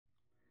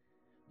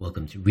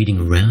Welcome to Reading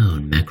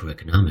Around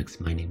Macroeconomics.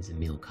 My name is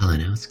Emil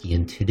Kalinowski,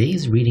 and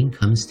today's reading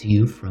comes to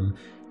you from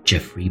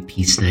Jeffrey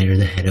P. Snider,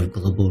 the head of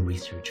global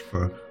research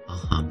for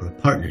Alhambra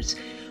Partners.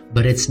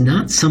 But it's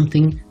not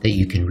something that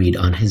you can read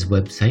on his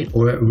website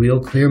or at Real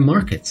Clear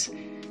Markets.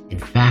 In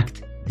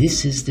fact,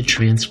 this is the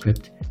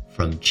transcript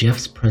from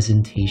Jeff's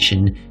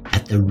presentation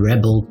at the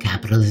Rebel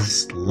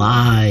Capitalist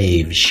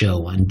Live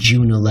show on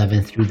June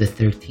 11th through the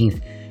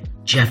 13th.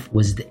 Jeff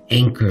was the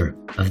anchor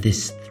of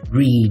this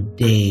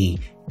 3-day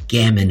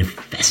Gammon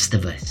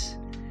Festivus.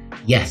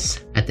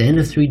 Yes, at the end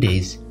of 3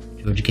 days,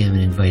 George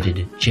Gammon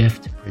invited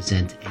Jeff to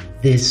present, and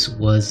this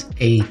was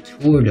a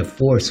tour de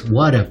force.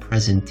 What a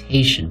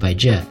presentation by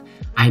Jeff.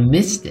 I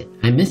missed it.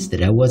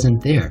 I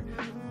wasn't there.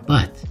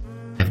 But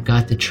I've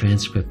got the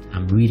transcript.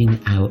 I'm reading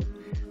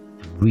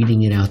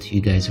it out to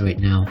you guys right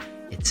now.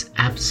 It's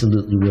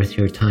absolutely worth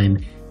your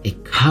time.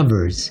 It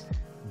covers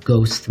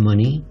ghost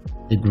money,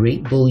 the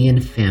Great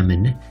Bullion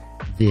Famine,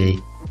 the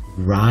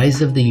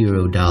rise of the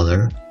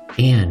Eurodollar,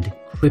 and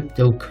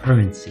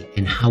cryptocurrency,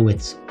 and how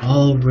it's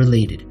all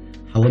related.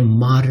 How a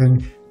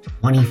modern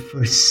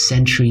 21st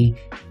century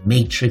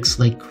matrix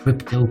like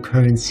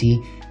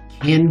cryptocurrency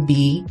can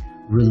be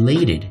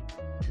related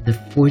to the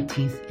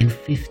 14th and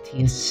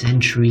 15th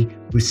century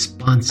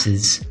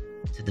responses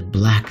to the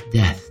Black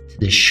Death, to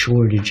the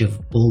shortage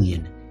of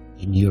bullion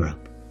in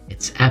Europe.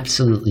 It's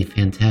absolutely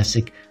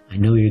fantastic. I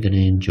know you're going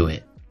to enjoy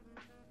it.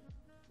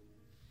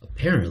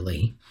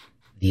 Apparently,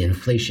 the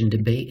inflation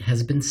debate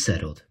has been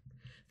settled.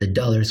 The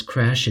dollar's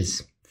crash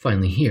is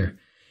finally here.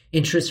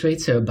 Interest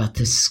rates are about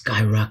to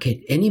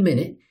skyrocket any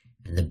minute,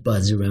 and the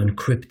buzz around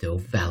crypto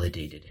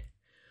validated.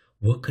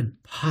 What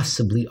could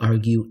possibly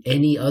argue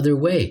any other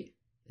way,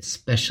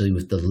 especially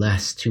with the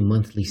last 2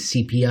 monthly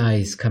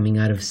CPIs coming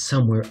out of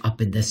somewhere up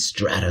in the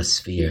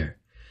stratosphere?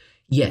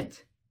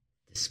 Yet,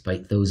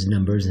 despite those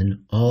numbers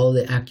and all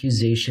the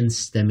accusations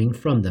stemming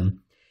from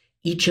them,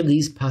 each of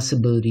these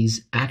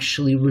possibilities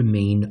actually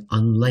remain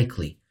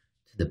unlikely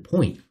to the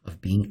point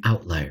of being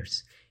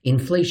outliers.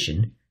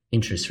 Inflation,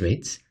 interest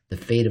rates, the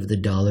fate of the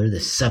dollar, the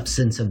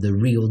substance of the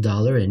real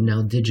dollar, and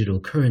now digital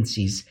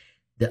currencies,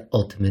 the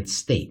ultimate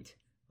state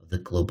of the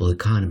global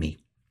economy.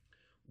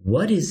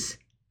 What is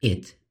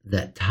it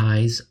that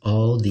ties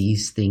all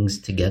these things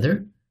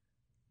together?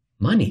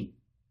 Money.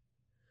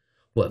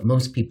 What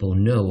most people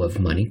know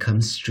of money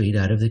comes straight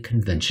out of the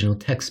conventional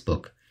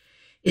textbook.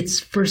 It's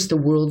first a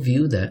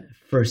worldview that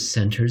first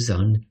centers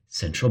on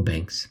central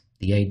banks,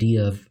 the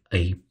idea of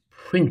a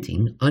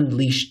printing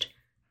unleashed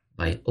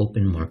by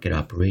open market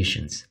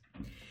operations.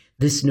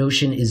 This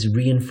notion is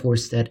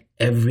reinforced at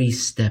every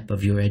step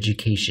of your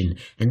education,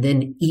 and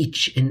then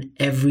each and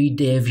every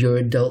day of your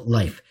adult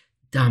life,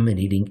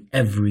 dominating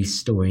every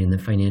story in the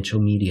financial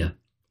media.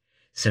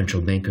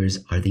 Central bankers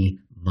are the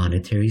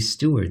monetary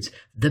stewards,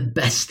 the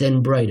best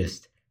and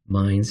brightest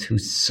minds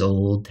whose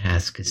sole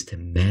task is to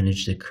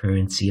manage the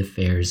currency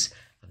affairs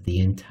of the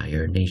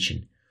entire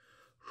nation.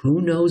 Who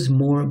knows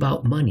more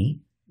about money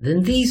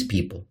than these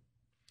people?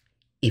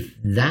 If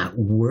that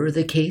were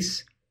the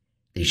case,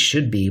 they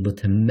should be able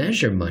to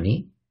measure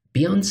money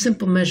beyond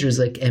simple measures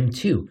like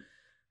M2.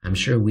 I'm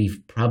sure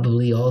we've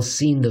probably all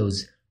seen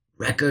those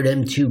record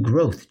M2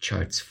 growth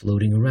charts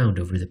floating around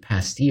over the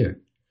past year.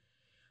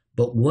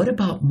 But what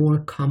about more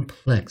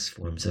complex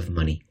forms of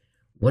money?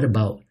 What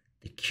about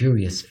the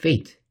curious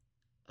fate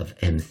of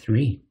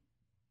M3?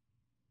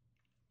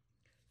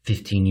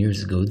 15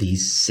 years ago,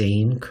 these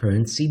same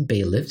currency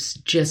bailiffs,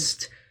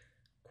 just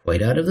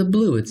quite out of the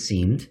blue it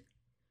seemed,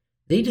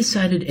 they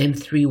decided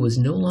M3 was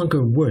no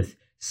longer worth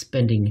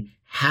spending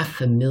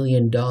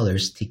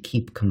 $500,000 to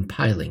keep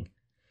compiling.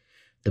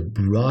 The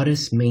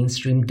broadest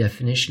mainstream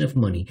definition of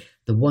money,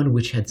 the one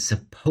which had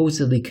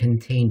supposedly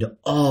contained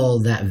all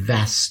that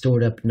vast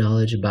stored up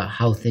knowledge about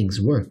how things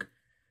work.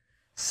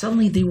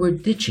 Suddenly they were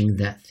ditching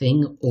that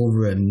thing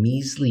over a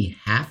measly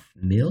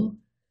 $500,000?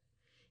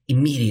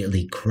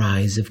 Immediately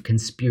cries of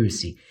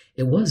conspiracy.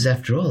 It was,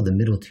 after all, the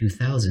middle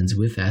 2000s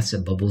with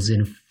asset bubbles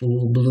in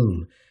full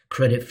bloom,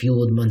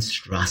 credit-fueled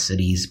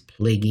monstrosities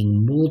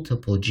plaguing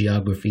multiple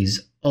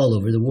geographies all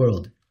over the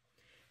world.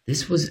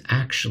 This was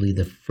actually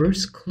the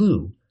first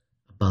clue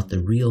about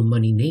the real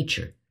money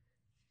nature.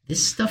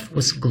 This stuff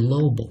was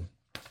global.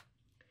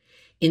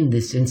 In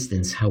this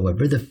instance,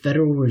 however, the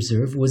Federal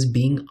Reserve was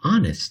being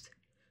honest,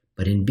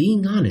 but in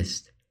being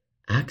honest,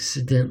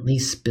 accidentally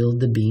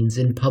spilled the beans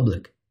in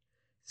public.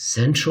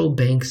 Central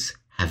banks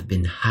have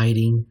been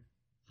hiding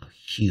a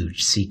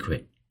huge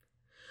secret.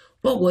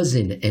 What was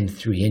in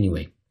M3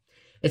 anyway?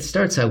 It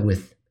starts out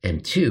with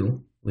M2,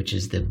 which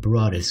is the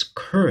broadest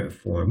current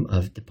form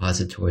of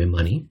depository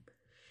money.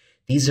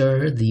 These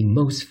are the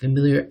most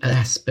familiar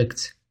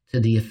aspects to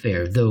the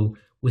affair, though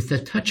with a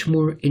touch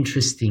more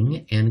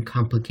interesting and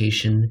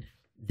complication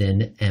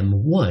than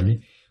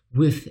M1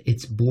 with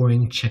its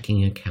boring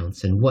checking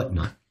accounts and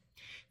whatnot.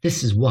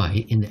 This is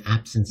why, in the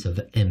absence of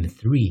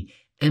M3,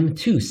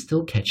 M2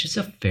 still catches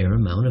a fair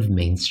amount of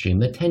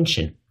mainstream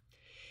attention.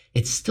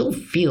 It still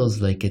feels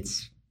like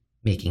it's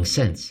making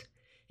sense.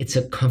 It's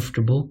a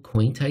comfortable,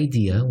 quaint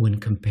idea when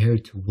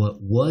compared to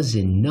what was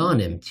in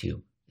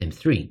non-M2,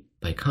 M3,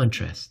 by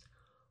contrast.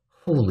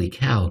 Holy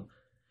cow!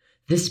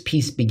 This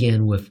piece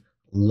began with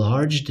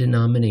large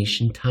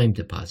denomination time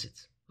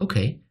deposits.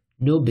 Okay,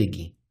 no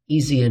biggie,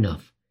 easy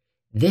enough.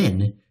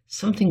 Then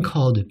something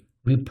called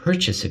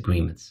repurchase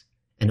agreements,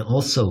 and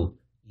also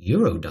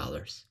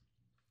Eurodollars.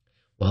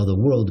 While the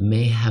world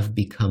may have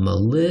become a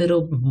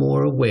little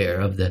more aware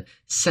of the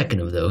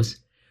second of those,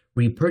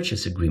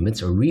 repurchase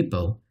agreements or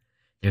repo,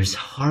 there's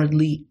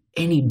hardly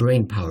any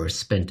brainpower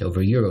spent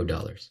over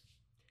Eurodollars.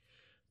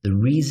 The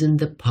reason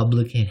the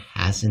public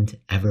hasn't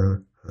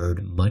ever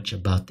heard much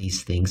about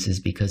these things is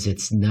because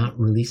it's not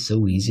really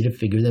so easy to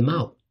figure them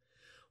out.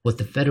 What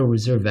the Federal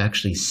Reserve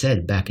actually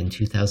said back in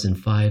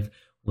 2005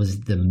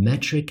 was the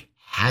metric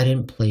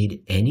hadn't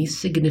played any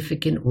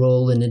significant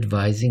role in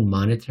advising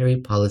monetary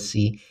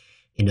policy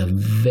in a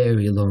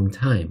very long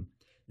time.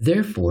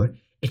 Therefore,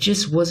 it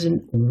just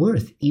wasn't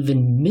worth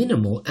even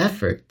minimal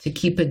effort to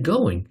keep it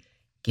going,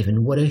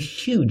 given what a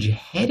huge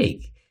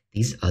headache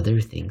these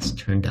other things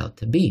turned out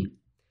to be.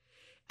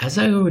 As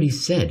I already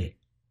said,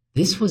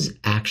 this was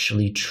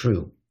actually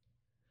true.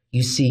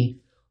 You see,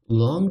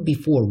 long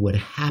before what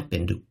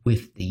happened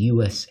with the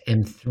US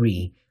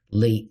M3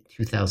 late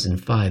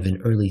 2005 and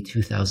early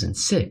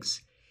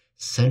 2006,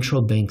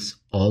 central banks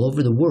all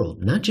over the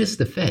world, not just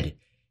the Fed,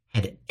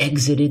 had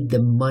exited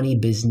the money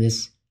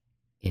business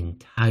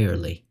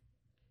entirely,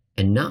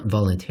 and not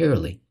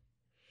voluntarily.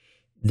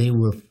 They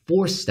were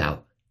forced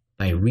out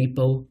by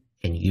repo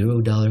and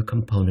Eurodollar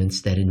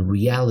components that in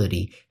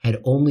reality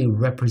had only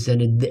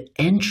represented the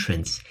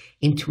entrance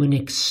into an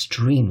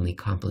extremely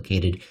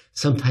complicated,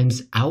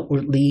 sometimes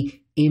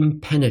outwardly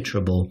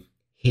impenetrable,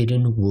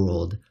 hidden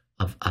world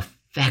of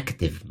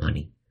effective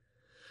money.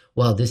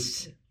 While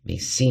this may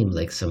seem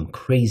like some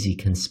crazy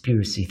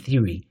conspiracy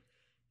theory,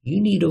 you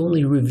need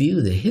only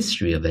review the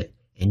history of it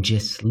and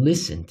just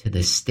listen to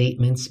the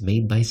statements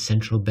made by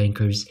central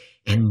bankers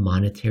and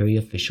monetary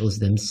officials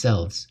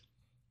themselves.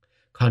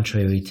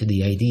 Contrary to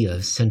the idea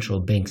of central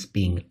banks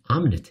being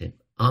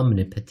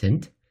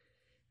omnipotent,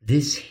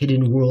 this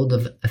hidden world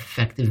of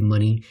effective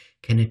money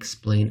can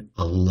explain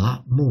a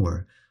lot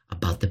more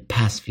about the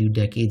past few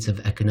decades of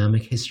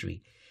economic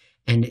history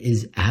and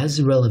is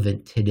as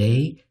relevant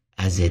today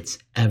as it's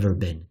ever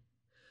been.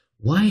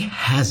 Why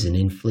hasn't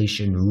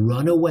inflation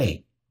run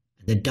away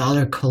and the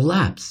dollar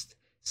collapsed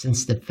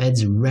since the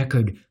Fed's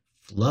record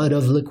flood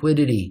of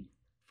liquidity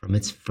from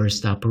its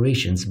first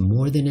operations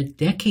more than a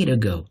decade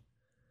ago?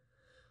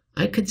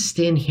 I could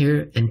stand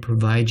here and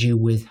provide you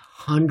with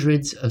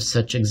hundreds of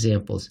such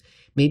examples,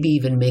 maybe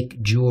even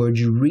make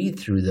George read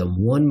through them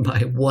one by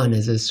one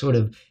as a sort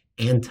of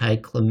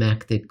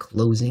anticlimactic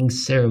closing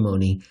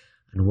ceremony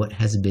on what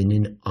has been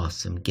an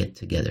awesome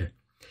get-together.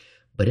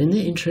 But in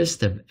the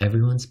interest of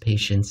everyone's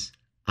patience,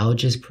 I'll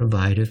just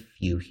provide a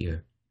few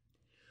here.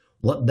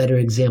 What better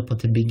example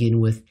to begin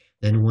with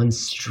than one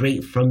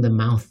straight from the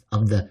mouth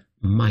of the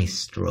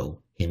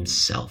maestro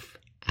himself,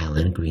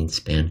 Alan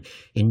Greenspan.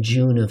 In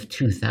June of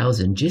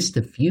 2000, just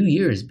a few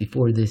years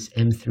before this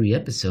M3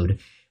 episode,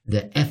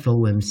 the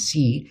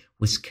FOMC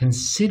was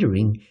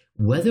considering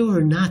whether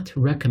or not to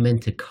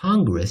recommend to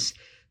Congress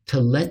to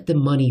let the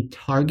money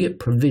target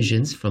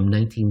provisions from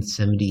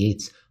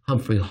 1978's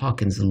Humphrey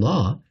Hawkins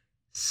law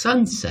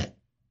sunset.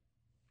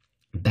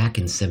 Back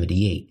in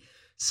 78,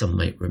 some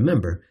might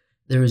remember,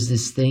 there was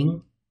this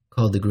thing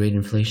called the Great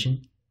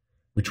Inflation,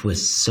 which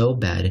was so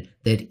bad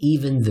that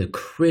even the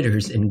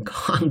critters in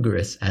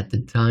Congress at the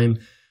time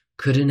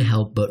couldn't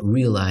help but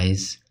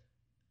realize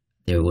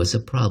there was a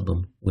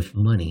problem with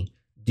money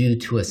due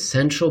to a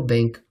central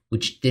bank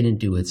which didn't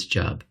do its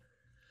job.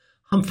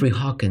 Humphrey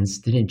Hawkins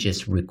didn't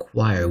just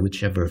require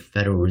whichever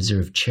Federal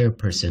Reserve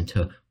chairperson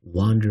to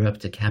wander up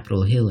to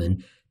Capitol Hill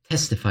and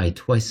testify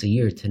twice a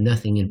year to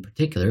nothing in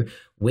particular,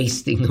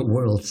 wasting the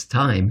world's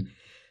time.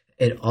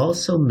 It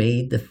also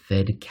made the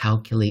Fed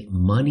calculate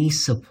money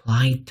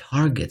supply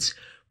targets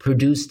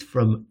produced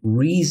from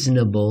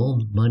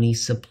reasonable money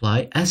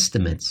supply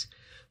estimates.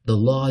 The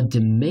law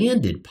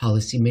demanded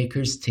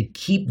policymakers to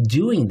keep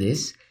doing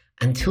this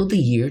until the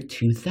year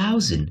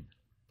 2000.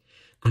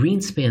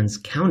 Greenspan's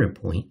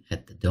counterpoint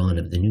at the dawn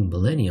of the new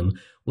millennium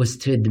was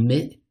to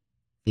admit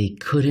they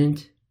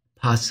couldn't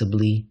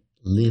possibly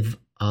live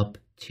up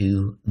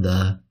to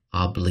the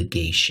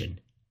obligation.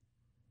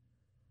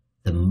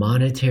 The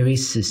monetary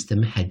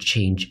system had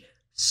changed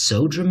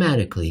so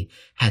dramatically,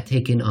 had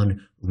taken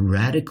on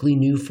radically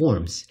new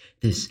forms,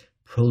 this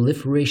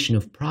proliferation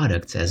of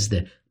products, as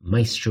the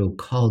maestro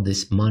called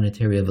this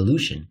monetary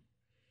evolution.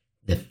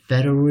 The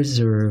Federal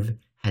Reserve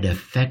had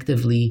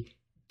effectively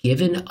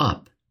given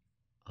up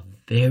a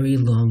very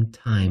long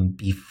time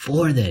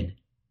before then.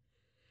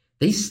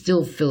 They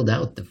still filled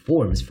out the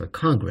forms for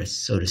Congress,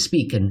 so to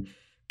speak, and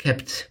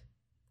kept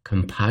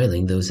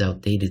compiling those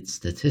outdated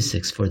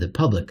statistics for the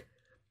public.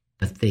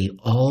 But they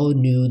all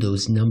knew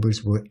those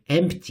numbers were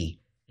empty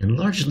and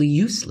largely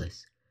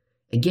useless.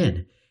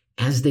 Again,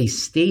 as they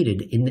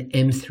stated in the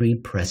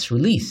M3 press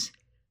release,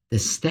 the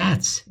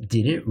stats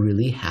didn't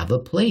really have a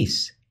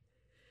place.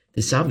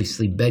 This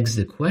obviously begs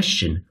the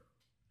question,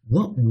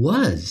 what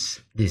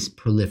was this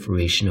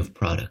proliferation of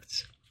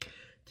products?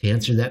 To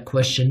answer that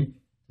question,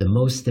 the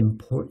most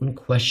important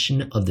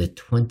question of the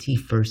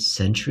 21st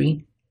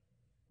century,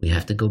 we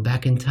have to go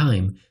back in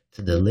time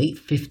to the late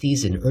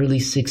 50s and early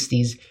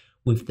 60s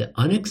with the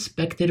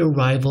unexpected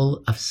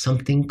arrival of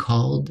something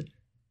called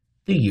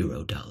the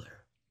Eurodollar.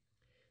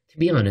 To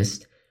be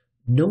honest,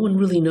 no one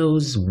really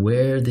knows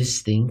where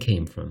this thing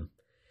came from.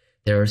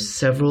 There are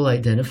several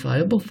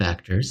identifiable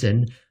factors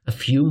and a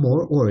few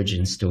more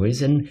origin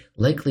stories, and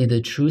likely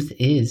the truth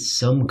is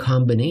some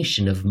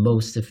combination of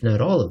most, if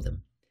not all of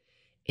them.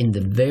 In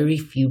the very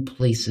few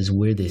places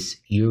where this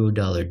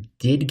Eurodollar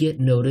did get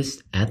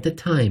noticed at the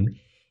time,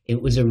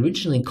 it was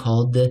originally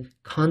called the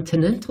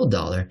Continental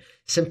Dollar,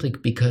 simply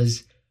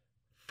because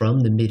from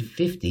the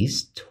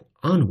mid-50s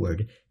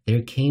onward,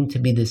 there came to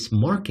be this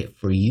market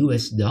for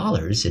US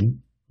dollars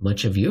in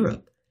much of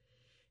Europe.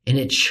 And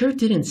it sure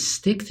didn't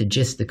stick to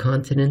just the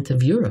continent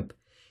of Europe.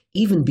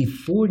 Even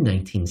before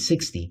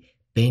 1960,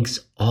 banks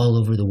all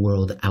over the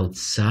world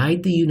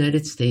outside the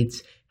United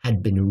States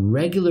had been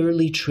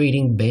regularly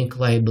trading bank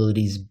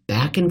liabilities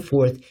back and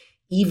forth,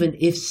 even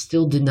if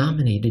still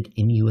denominated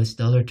in US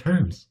dollar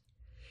terms.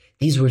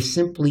 These were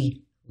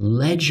simply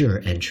ledger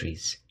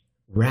entries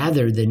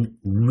rather than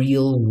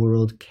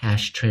real-world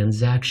cash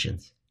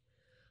transactions.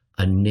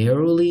 A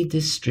narrowly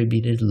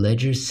distributed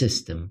ledger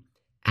system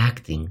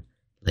acting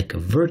like a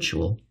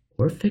virtual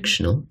or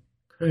fictional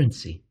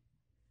currency.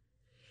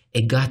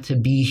 It got to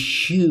be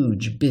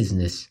huge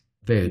business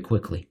very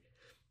quickly,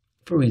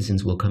 for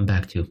reasons we'll come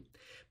back to.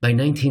 By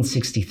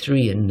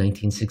 1963 and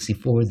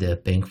 1964, the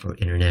Bank for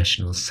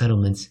International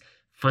Settlements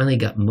finally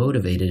got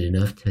motivated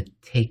enough to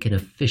take an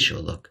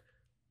official look,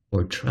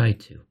 or try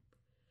to.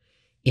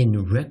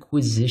 In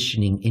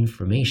requisitioning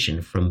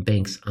information from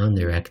banks on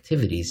their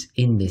activities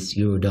in this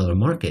Eurodollar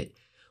market,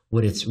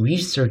 what its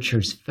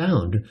researchers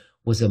found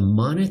was a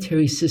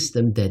monetary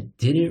system that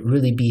didn't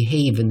really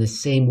behave in the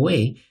same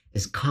way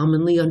as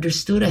commonly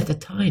understood at the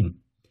time.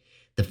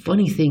 The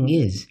funny thing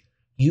is,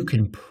 you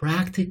can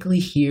practically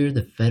hear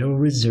the Federal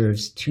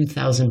Reserve's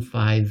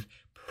 2005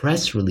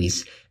 press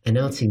release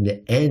announcing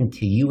the end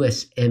to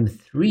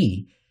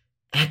USM3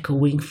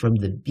 echoing from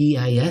the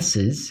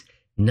BIS's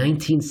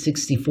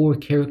 1964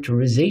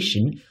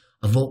 characterization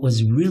of what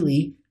was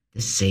really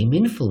the same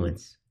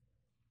influence.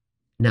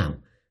 Now,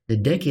 the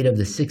decade of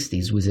the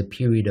 60s was a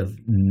period of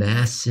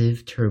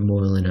massive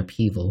turmoil and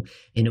upheaval,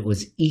 and it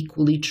was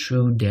equally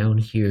true down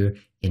here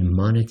in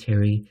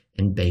monetary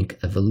and bank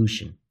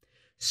evolution.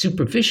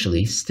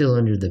 Superficially, still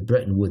under the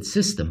Bretton Woods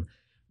system,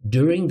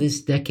 during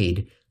this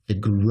decade, the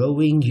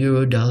growing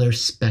Eurodollar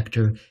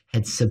specter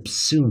had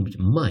subsumed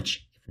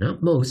much, if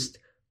not most,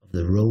 of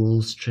the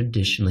roles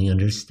traditionally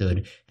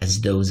understood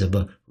as those of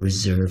a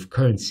reserve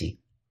currency.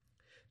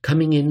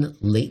 Coming in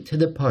late to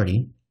the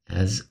party,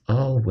 as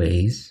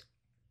always,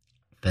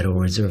 Federal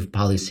Reserve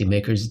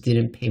policymakers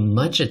didn't pay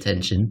much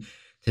attention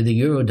to the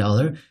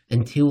Eurodollar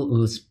until it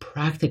was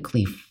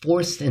practically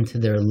forced into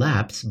their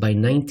laps by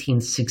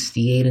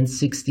 1968 and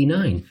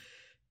 69.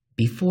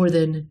 Before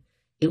then,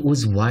 it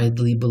was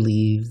widely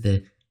believed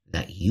that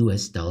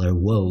US dollar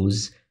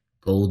woes,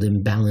 gold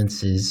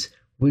imbalances,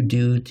 were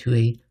due to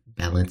a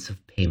balance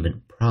of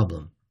payment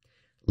problem.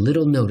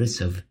 Little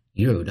notice of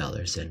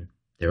Eurodollars and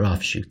their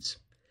offshoots.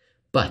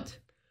 But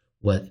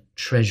what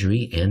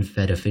Treasury and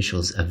Fed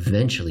officials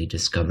eventually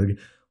discovered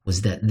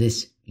was that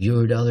this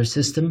Eurodollar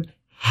system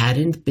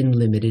hadn't been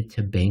limited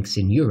to banks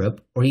in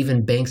Europe or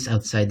even banks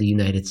outside the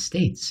United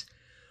States.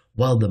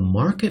 While the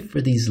market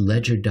for these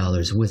ledger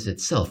dollars was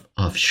itself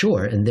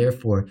offshore and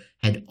therefore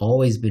had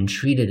always been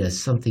treated as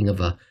something of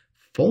a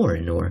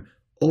foreign or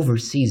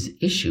overseas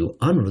issue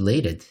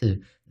unrelated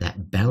to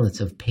that balance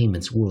of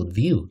payments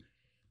worldview,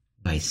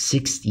 by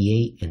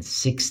 68 and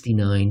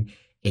 69,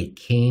 it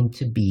came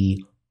to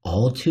be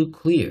all too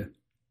clear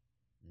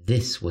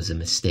this was a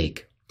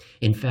mistake.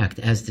 In fact,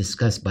 as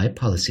discussed by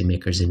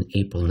policymakers in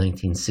April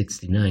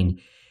 1969,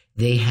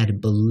 they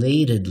had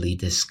belatedly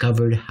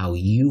discovered how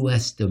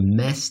U.S.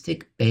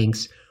 domestic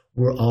banks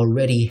were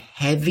already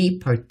heavy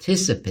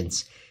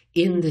participants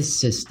in this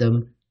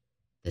system.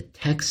 The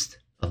text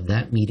of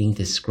that meeting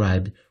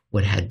described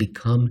what had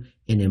become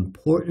an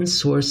important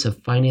source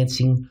of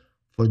financing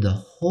for the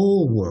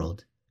whole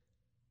world.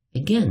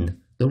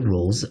 Again, the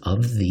roles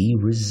of the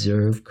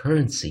reserve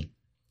currency.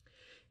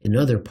 In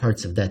other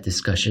parts of that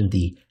discussion,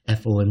 the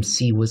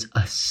FOMC was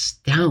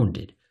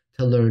astounded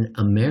to learn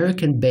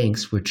American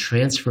banks were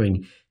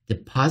transferring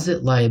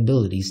deposit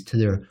liabilities to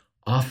their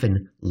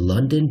often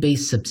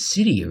London-based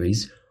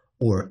subsidiaries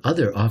or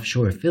other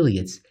offshore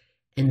affiliates,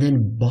 and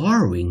then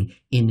borrowing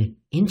in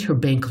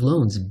interbank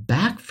loans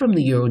back from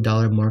the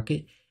Eurodollar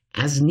market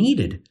as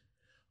needed.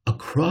 A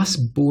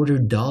cross-border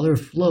dollar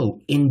flow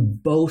in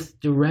both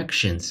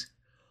directions,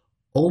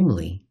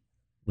 only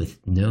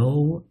with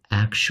no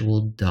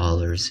actual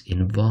dollars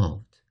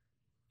involved.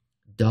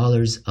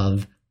 Dollars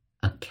of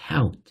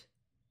account.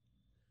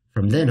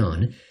 From then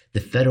on,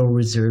 the Federal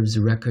Reserve's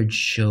records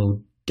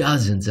showed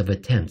dozens of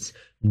attempts,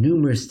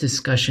 numerous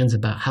discussions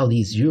about how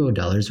these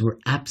eurodollars were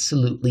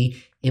absolutely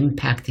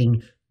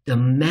impacting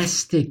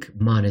domestic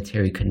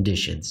monetary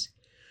conditions.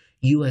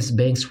 US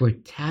banks were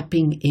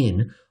tapping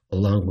in,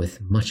 along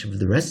with much of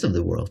the rest of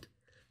the world.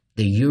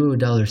 The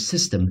eurodollar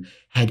system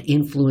had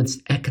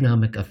influenced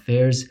economic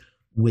affairs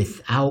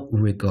without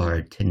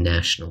regard to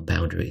national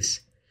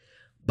boundaries.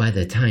 By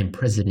the time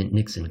President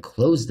Nixon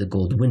closed the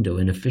gold window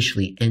and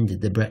officially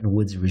ended the Bretton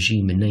Woods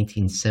regime in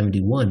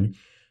 1971,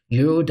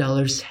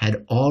 eurodollars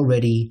had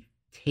already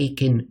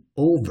taken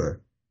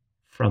over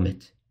from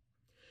it.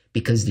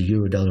 Because the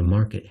eurodollar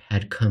market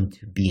had come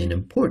to be an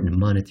important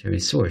monetary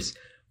source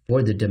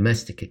for the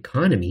domestic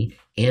economy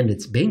and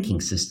its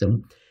banking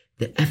system,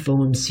 the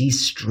FOMC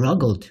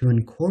struggled to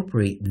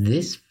incorporate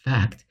this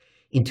fact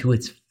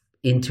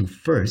into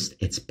first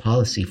its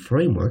policy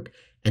framework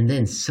and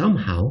then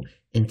somehow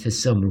into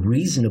some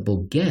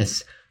reasonable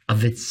guess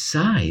of its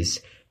size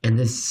and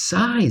the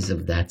size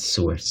of that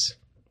source.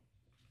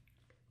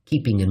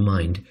 Keeping in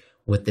mind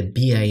what the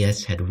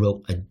BIS had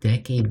wrote a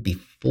decade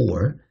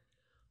before,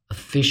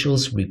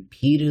 officials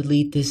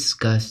repeatedly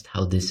discussed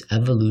how this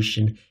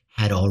evolution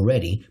had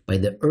already, by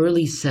the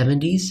early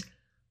 70s,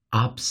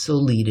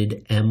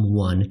 obsoleted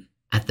M1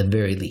 at the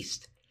very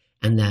least,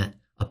 and that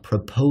a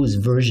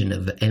proposed version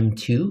of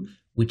M2,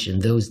 which in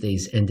those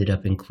days ended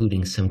up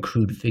including some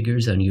crude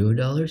figures on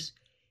eurodollars,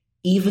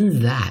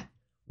 even that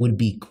would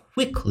be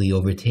quickly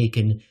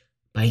overtaken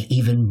by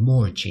even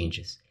more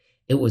changes.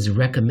 It was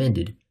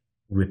recommended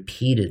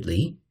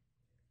repeatedly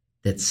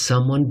that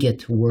someone get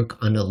to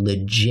work on a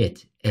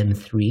legit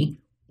M3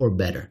 or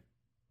better.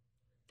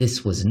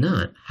 This was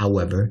not,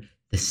 however,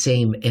 the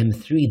same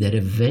M3 that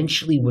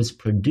eventually was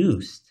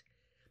produced,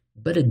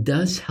 but it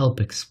does help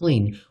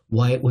explain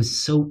why it was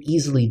so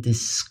easily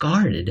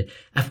discarded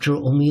after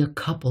only a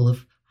couple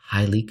of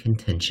highly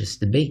contentious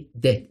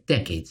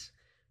decades,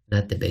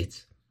 not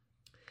debates.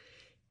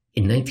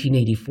 In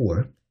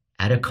 1984,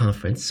 at a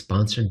conference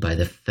sponsored by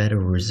the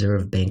Federal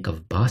Reserve Bank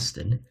of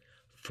Boston,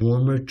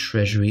 former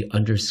Treasury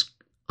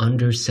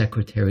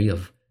Undersecretary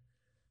of...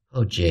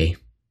 Oh, Jay,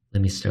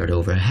 let me start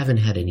over. I haven't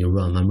had any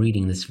rum. I'm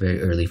reading this very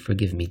early.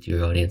 Forgive me,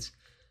 dear audience.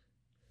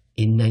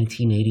 In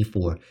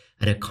 1984,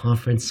 at a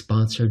conference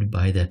sponsored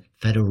by the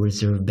Federal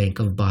Reserve Bank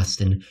of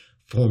Boston,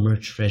 former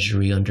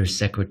Treasury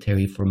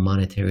Undersecretary for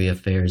Monetary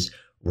Affairs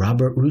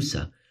Robert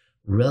Russa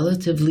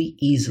relatively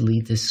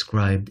easily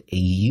described a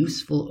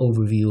useful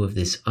overview of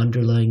this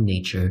underlying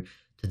nature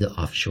to the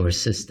offshore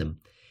system.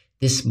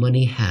 This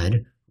money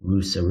had,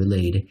 Russa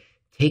relayed,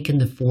 taken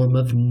the form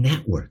of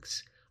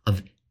networks,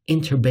 of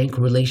interbank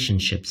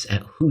relationships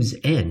at whose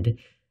end,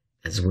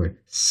 as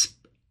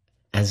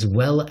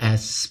well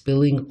as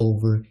spilling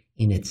over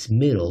in its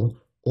middle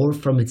or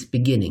from its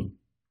beginning,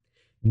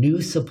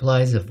 new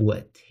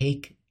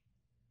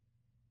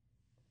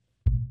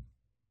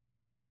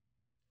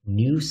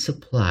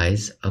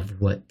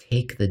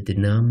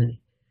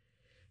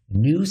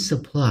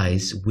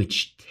supplies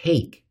which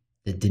take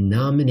the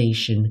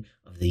denomination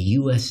of the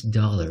US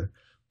dollar,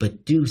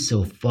 but do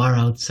so far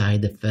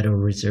outside the Federal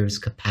Reserve's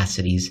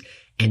capacities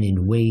and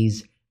in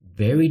ways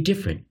very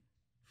different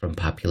from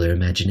popular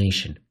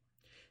imagination.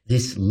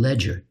 This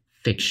ledger,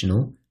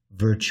 fictional,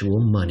 virtual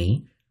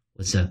money,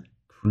 was a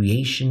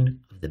creation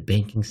of the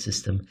banking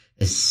system,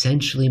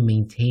 essentially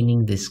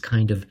maintaining this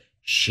kind of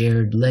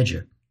shared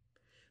ledger.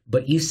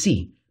 But you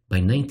see, by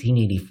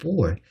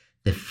 1984,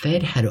 the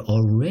Fed had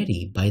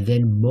already by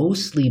then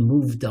mostly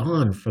moved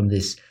on from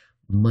this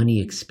money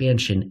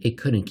expansion it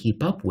couldn't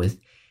keep up with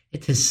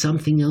into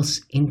something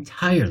else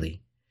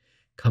entirely.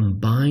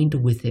 Combined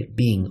with it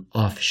being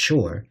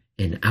offshore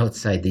and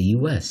outside the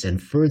US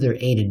and further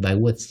aided by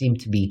what seemed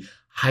to be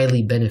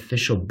highly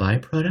beneficial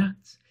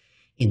byproducts,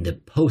 in the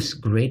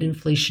post-Great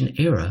Inflation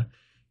era,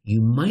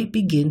 you might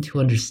begin to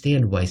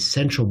understand why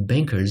central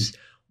bankers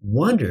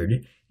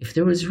wondered if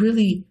there was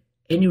really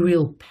any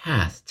real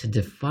path to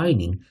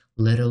defining,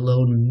 let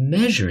alone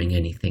measuring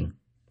anything.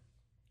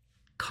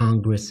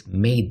 Congress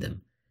made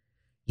them,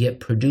 yet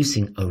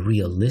producing a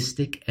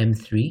realistic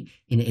M3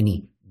 in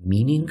any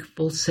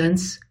meaningful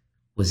sense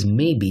was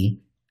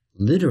maybe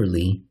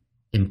literally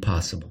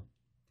impossible.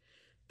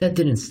 That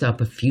didn't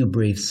stop a few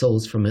brave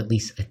souls from at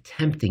least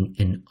attempting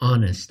an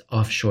honest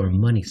offshore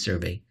money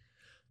survey,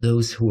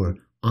 those who were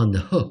on the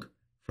hook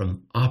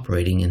from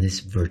operating in this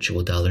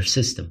virtual dollar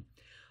system.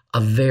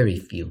 A very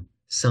few,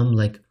 some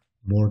like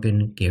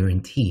Morgan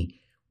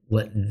Guarantee,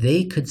 what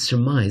they could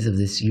surmise of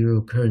this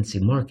euro currency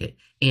market.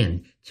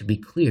 And to be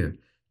clear,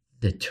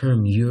 the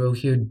term euro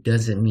here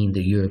doesn't mean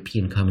the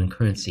European common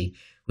currency,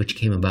 which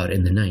came about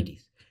in the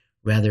 90s.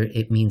 Rather,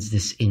 it means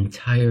this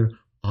entire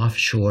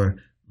offshore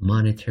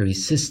monetary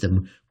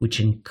system which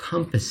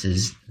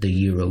encompasses the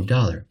euro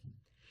dollar.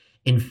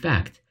 In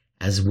fact,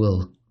 as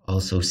we'll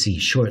also see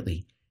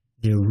shortly,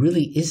 there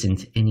really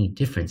isn't any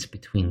difference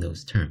between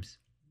those terms.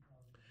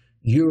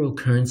 Euro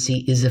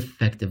currency is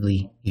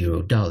effectively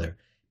euro dollar,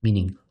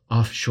 meaning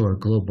offshore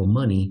global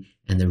money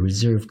and the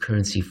reserve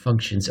currency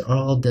functions are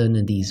all done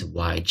in these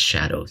wide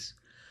shadows.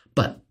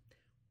 But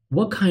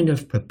What kind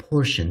of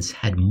proportions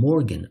had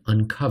Morgan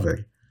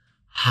uncovered?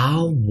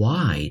 How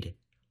wide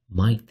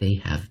might they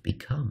have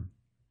become?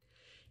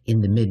 In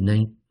the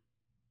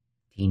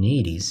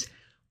mid-1980s,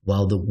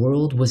 while the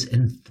world was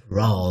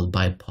enthralled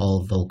by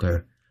Paul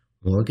Volcker,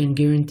 Morgan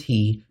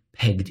Guarantee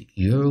pegged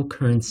euro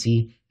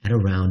currency at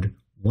around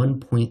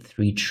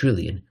 1.3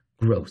 trillion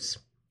gross.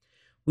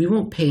 We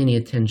won't pay any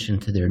attention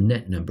to their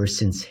net number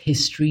since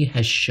history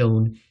has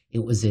shown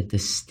it was a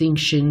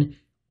distinction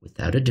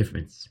without a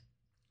difference.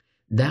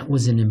 That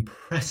was an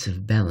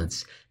impressive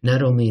balance,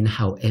 not only in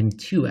how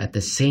M2 at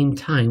the same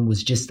time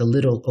was just a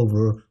little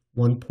over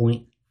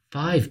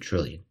 1.5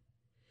 trillion.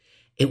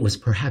 It was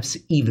perhaps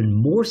even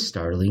more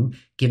startling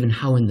given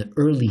how in the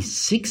early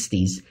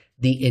 60s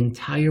the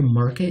entire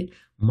market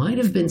might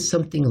have been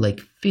something like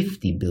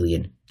 50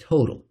 billion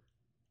total.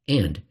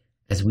 And,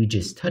 as we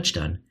just touched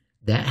on,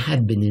 that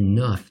had been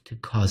enough to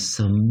cause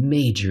some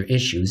major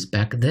issues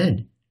back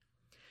then.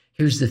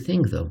 Here's the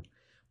thing though,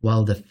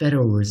 while the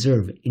Federal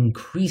Reserve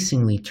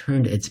increasingly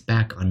turned its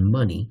back on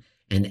money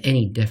and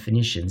any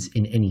definitions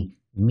in any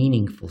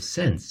meaningful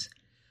sense,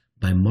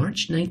 by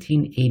March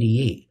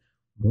 1988,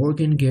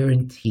 Morgan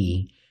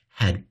Guarantee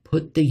had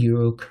put the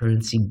euro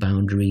currency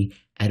boundary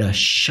at a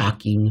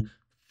shocking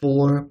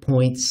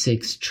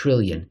 4.6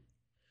 trillion.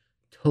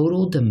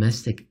 Total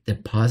domestic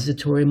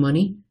depository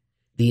money,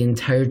 the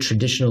entire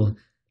traditional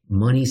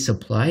money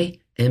supply,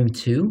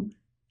 M2,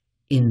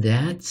 in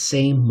that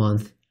same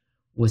month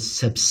was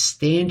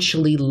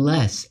substantially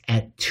less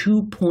at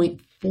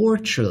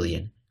 2.4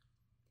 trillion.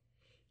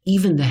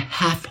 Even the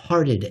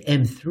half-hearted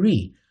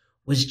M3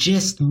 was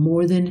just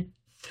more than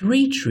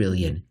 3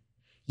 trillion.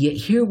 Yet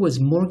here was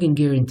Morgan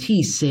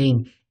Guarantee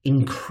saying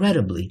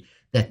incredibly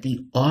that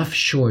the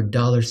offshore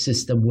dollar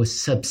system was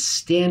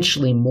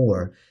substantially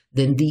more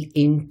than the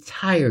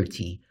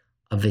entirety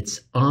of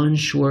its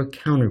onshore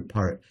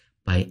counterpart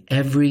by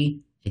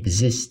every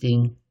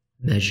existing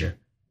measure.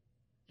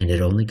 And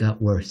it only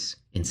got worse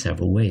in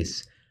several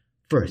ways.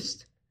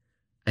 First,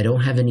 I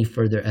don't have any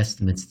further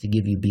estimates to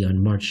give you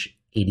beyond March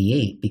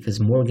 88 because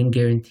Morgan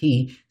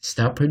Guarantee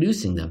stopped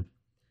producing them.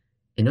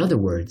 In other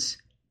words,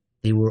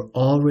 they were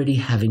already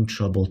having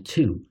trouble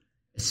too,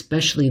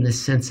 especially in the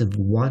sense of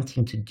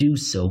wanting to do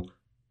so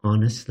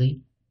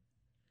honestly.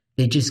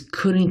 They just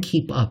couldn't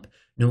keep up,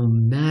 no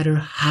matter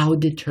how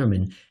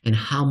determined and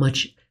how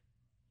much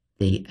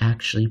they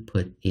actually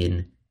put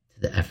into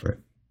the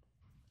effort.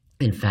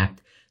 In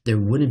fact, there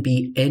wouldn't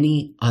be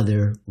any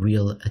other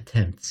real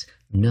attempts,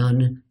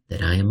 none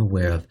that I am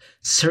aware of,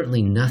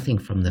 certainly nothing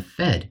from the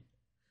Fed,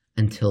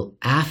 until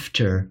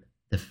after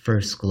the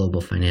first global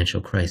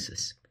financial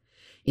crisis.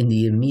 In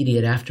the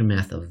immediate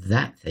aftermath of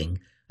that thing,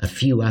 a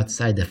few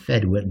outside the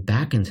Fed went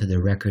back into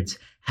their records,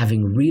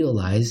 having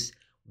realized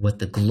what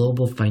the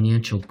global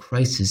financial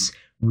crisis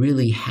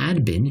really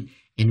had been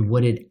and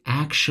what it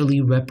actually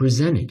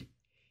represented.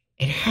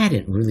 It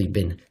hadn't really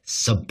been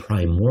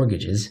subprime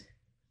mortgages,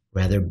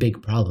 rather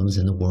big problems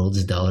in the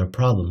world's dollar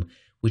problem,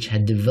 which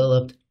had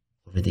developed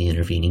over the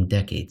intervening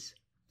decades.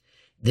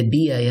 The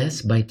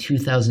BIS by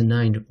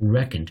 2009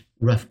 reckoned,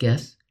 rough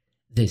guess,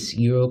 this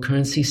euro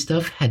currency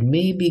stuff had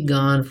maybe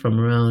gone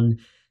from around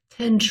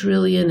 10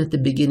 trillion at the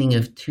beginning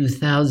of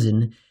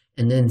 2000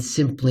 and then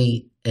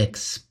simply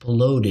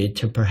exploded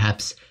to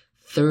perhaps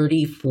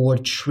 34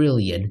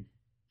 trillion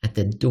at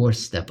the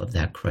doorstep of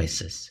that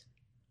crisis.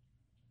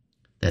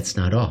 That's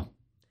not all.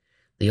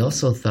 They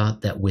also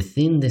thought that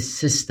within this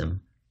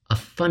system, a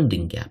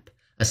funding gap,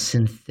 a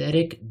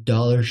synthetic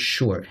dollar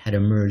short had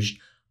emerged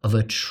of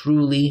a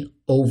truly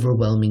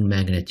overwhelming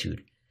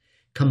magnitude,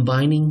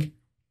 combining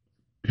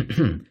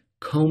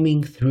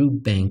combing through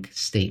bank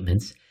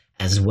statements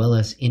as well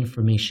as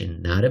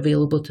information not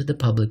available to the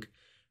public.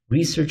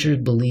 Researchers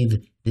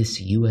believe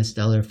this US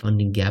dollar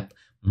funding gap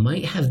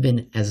might have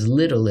been as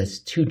little as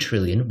 2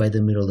 trillion by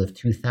the middle of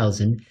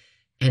 2000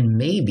 and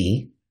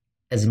maybe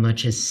as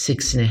much as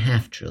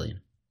 6.5 trillion.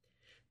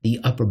 The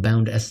upper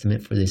bound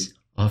estimate for this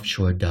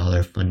offshore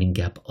dollar funding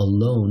gap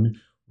alone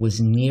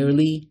was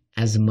nearly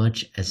as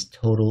much as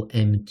total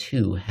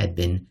M2 had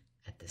been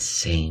at the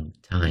same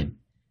time.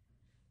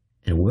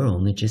 And we're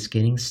only just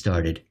getting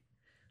started.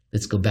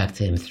 Let's go back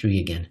to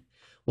M3 again.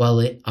 While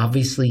it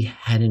obviously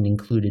hadn't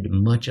included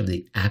much of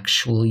the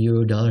actual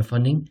Eurodollar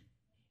funding,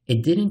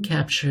 it didn't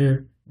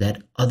capture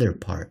that other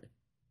part,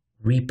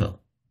 repo,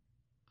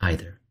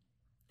 either.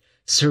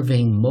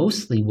 Surveying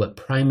mostly what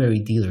primary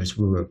dealers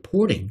were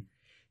reporting,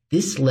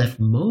 this left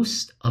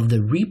most of the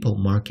repo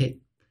market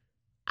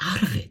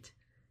out of it.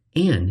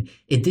 And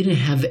it didn't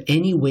have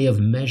any way of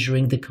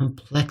measuring the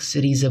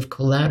complexities of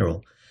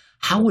collateral.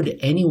 How would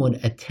anyone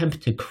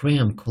attempt to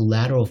cram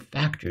collateral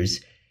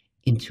factors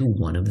into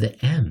one of the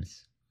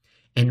M's?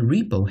 And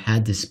repo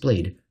had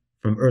displayed,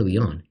 from early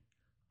on,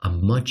 a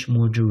much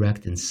more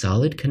direct and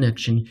solid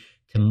connection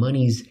to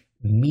money's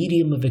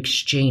medium of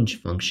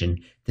exchange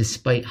function,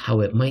 despite how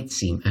it might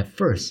seem at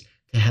first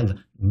to have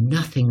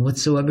nothing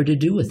whatsoever to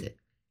do with it.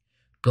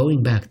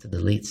 Going back to the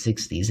late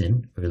 60s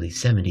and early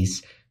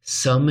 70s,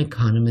 some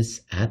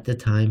economists at the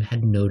time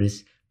had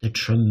noticed the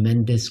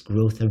tremendous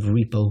growth of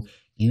repo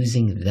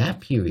using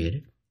that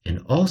period, and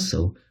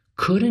also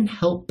couldn't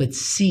help but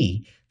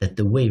see that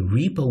the way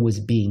repo was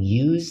being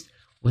used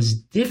was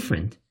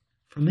different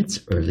from its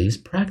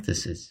earliest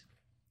practices.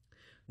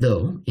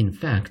 Though, in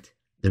fact,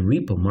 the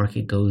repo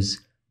market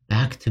goes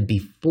back to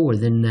before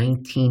the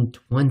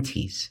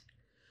 1920s.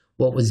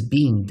 What was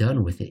being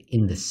done with it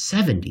in the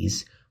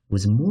 70s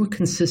was more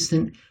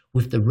consistent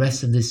with the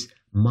rest of this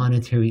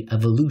monetary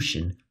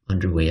evolution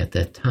underway at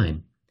that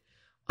time.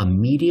 A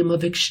medium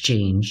of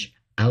exchange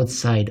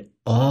outside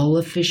all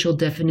official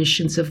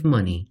definitions of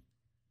money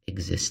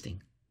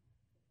existing.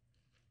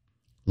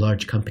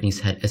 Large companies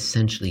had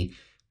essentially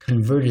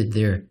converted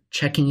their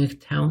checking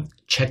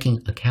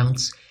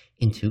accounts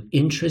into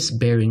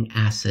interest-bearing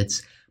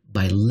assets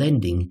by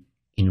lending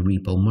in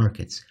repo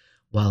markets,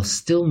 while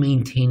still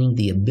maintaining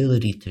the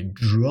ability to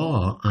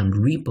draw on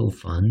repo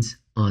funds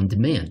on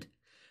demand.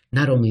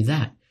 Not only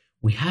that,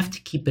 we have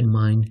to keep in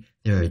mind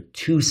there are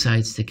two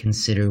sides to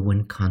consider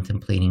when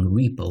contemplating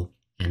repo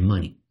and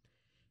money.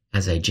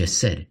 As I just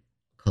said,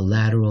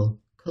 collateral,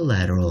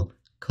 collateral,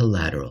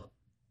 collateral.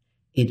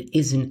 It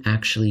isn't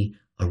actually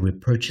a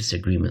repurchase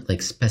agreement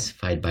like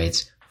specified by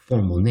its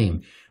formal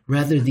name.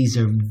 Rather, these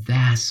are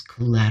vast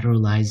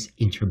collateralized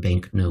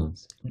interbank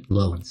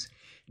loans,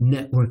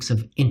 networks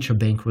of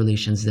interbank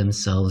relations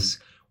themselves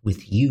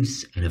with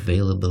use and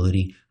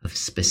availability of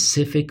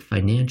specific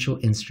financial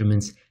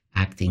instruments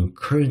acting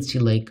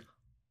currency-like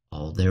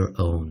all their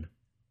own.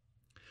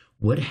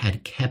 What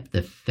had kept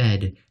the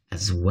Fed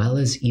as well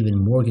as even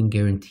Morgan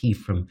Guarantee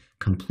from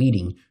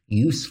completing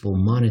useful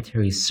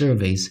monetary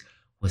surveys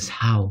was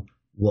how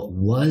what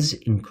was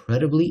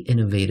incredibly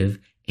innovative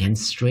and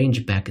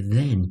strange back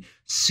then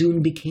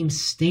soon became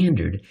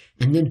standard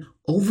and then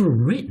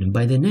overwritten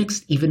by the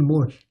next even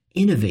more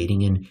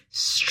innovating and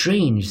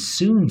strange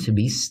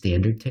soon-to-be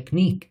standard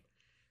technique.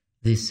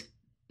 This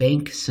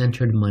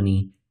bank-centered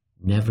money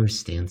never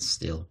stands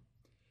still,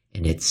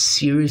 and it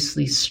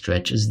seriously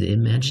stretches the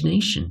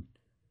imagination.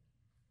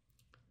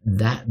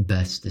 That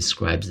best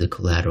describes the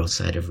collateral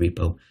side of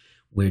repo,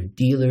 where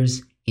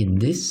dealers in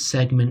this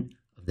segment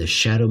of the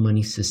shadow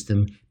money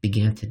system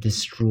began to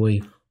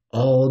destroy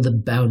all the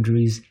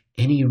boundaries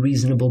any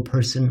reasonable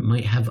person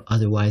might have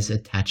otherwise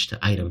attached to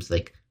items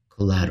like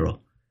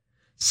collateral.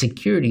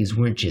 Securities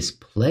weren't just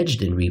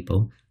pledged in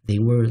repo, they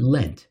were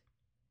lent,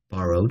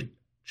 borrowed,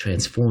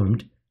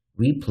 transformed,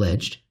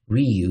 repledged,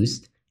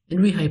 reused, and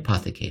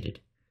rehypothecated.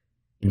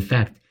 In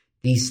fact,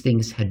 these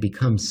things had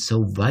become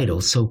so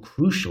vital, so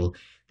crucial,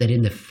 that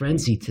in the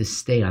frenzy to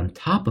stay on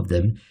top of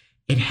them,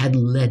 it had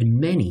led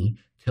many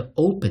to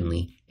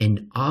openly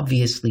and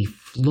obviously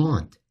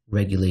flaunt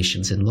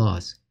regulations and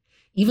laws,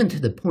 even to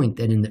the point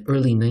that in the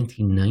early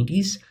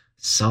 1990s,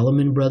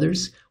 Salomon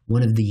Brothers,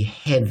 one of the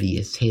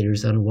heaviest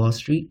haters on Wall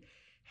Street,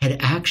 had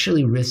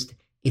actually risked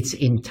its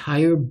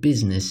entire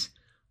business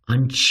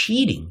on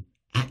cheating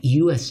at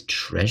U.S.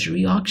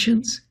 Treasury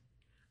auctions,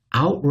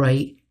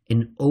 outright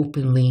and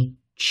openly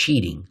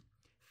cheating,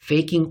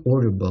 faking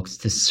order books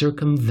to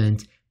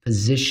circumvent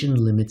position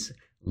limits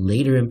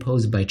later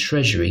imposed by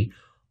Treasury,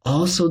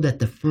 also that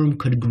the firm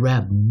could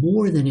grab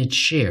more than its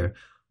share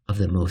of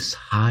the most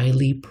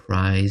highly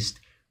prized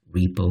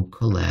repo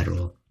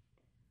collateral.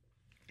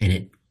 And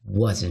it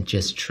wasn't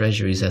just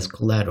Treasuries as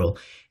collateral,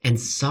 and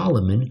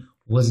Salomon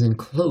wasn't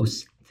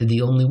close to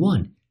the only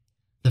one.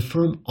 The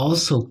firm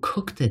also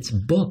cooked its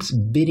books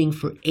bidding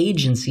for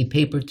agency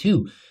paper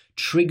too,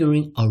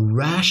 triggering a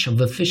rash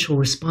of official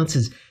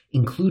responses,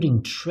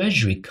 including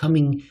Treasury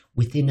coming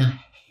within a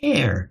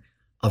hair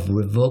of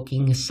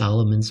revoking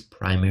Salomon's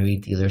primary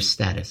dealer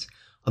status,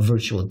 a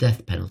virtual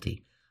death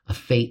penalty, a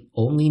fate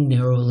only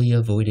narrowly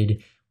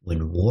avoided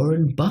when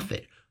Warren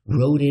Buffett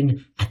rode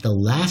in at the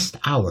last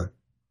hour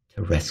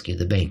to rescue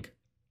the bank.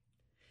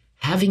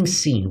 Having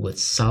seen what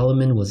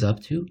Salomon was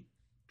up to,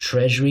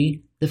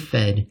 Treasury, the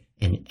Fed,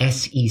 and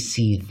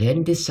SEC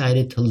then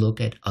decided to look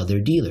at other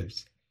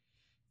dealers.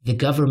 The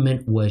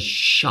government was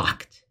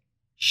shocked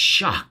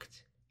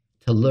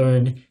to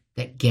learn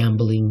that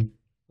gambling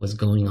was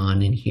going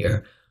on in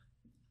here.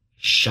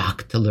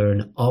 Shocked to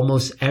learn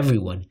almost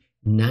everyone,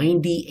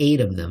 98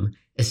 of them,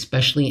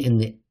 especially in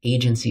the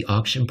agency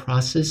auction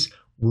process,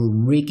 were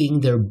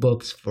rigging their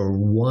books for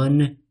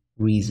one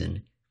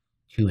reason: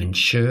 to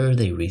ensure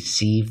they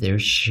receive their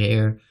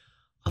share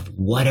of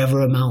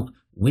whatever amount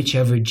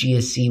whichever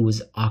GSE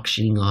was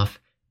auctioning off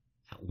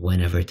at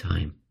whenever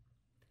time.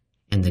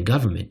 And the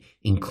government,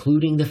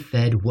 including the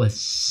Fed, was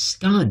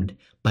stunned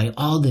by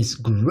all this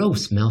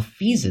gross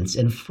malfeasance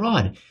and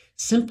fraud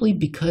simply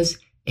because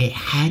it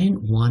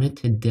hadn't wanted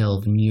to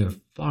delve near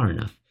far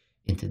enough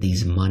into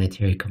these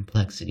monetary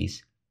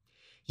complexities.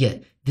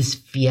 Yet this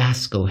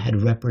fiasco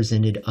had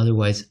represented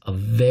otherwise a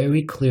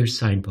very clear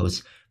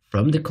signpost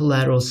from the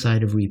collateral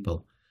side of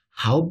repo,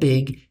 how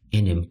big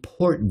and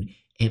important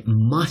it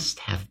must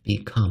have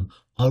become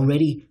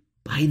already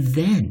by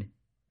then.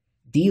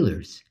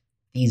 Dealers,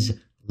 these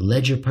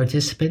ledger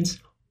participants,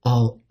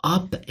 all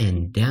up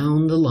and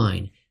down the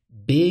line,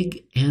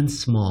 big and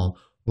small,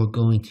 were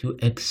going to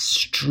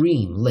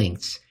extreme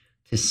lengths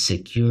to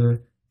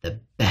secure the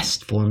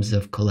best forms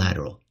of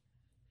collateral.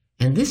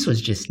 And this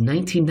was just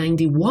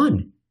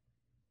 1991.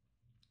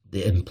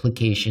 The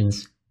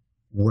implications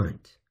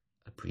weren't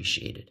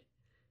appreciated,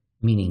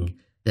 meaning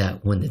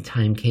that when the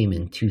time came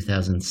in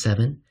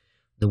 2007,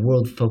 the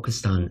world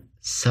focused on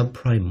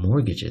subprime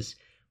mortgages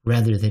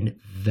rather than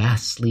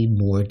vastly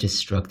more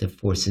destructive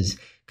forces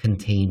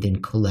contained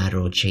in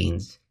collateral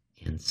chains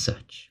and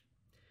such.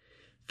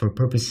 For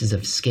purposes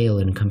of scale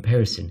and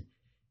comparison,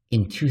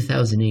 in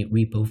 2008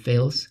 repo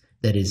fails,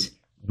 that is,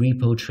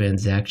 repo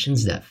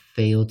transactions that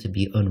fail to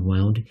be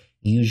unwound,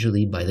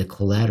 usually by the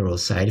collateral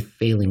side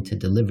failing to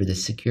deliver the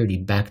security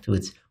back to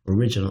its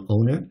original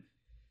owner,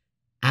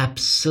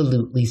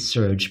 absolutely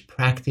surged,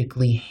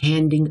 practically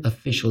handing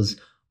officials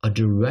a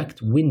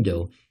direct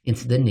window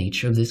into the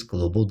nature of this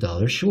global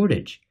dollar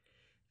shortage.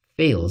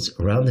 Fails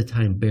around the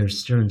time Bear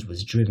Stearns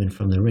was driven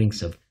from the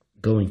ranks of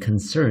going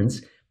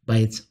concerns by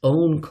its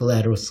own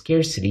collateral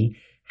scarcity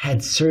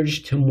had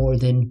surged to more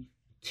than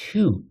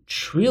 $2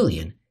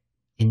 trillion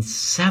in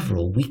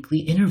several weekly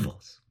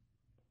intervals.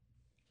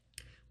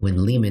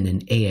 When Lehman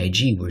and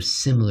AIG were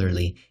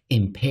similarly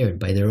impaired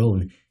by their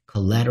own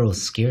collateral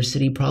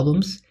scarcity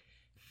problems,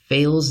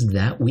 fails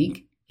that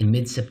week in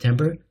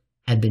mid-September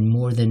had been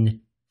more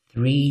than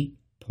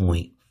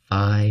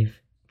 $3.5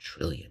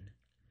 trillion.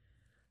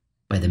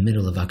 By the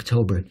middle of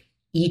October,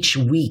 each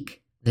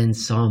week then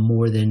saw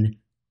more than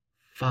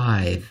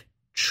 5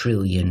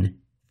 trillion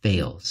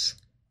fails,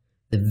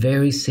 the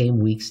very same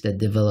weeks that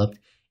developed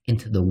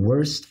into the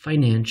worst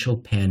financial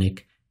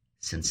panic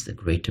since the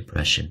Great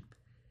Depression.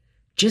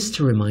 Just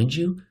to remind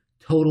you,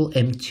 total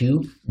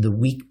M2 the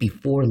week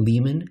before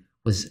Lehman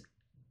was,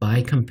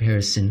 by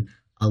comparison,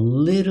 a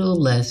little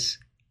less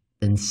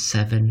than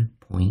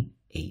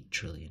 7.8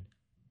 trillion.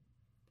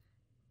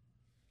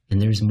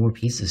 And there's more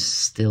pieces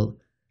still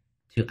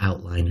to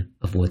outline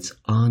of what's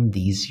on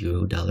these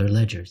Eurodollar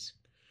ledgers.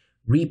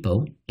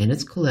 Repo and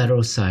its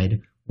collateral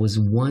side was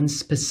one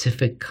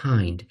specific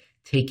kind,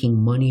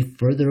 taking money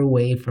further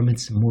away from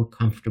its more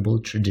comfortable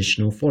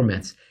traditional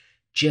formats.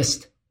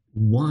 Just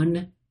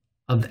one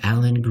of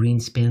Alan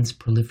Greenspan's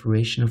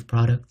proliferation of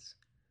products.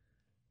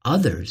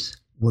 Others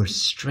were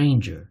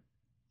stranger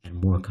and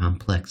more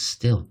complex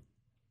still.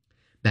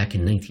 Back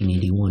in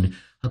 1981,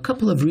 a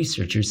couple of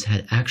researchers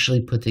had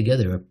actually put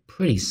together a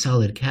pretty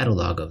solid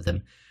catalog of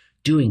them,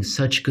 doing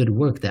such good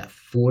work that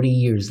 40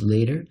 years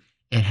later,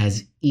 it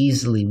has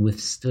easily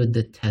withstood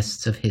the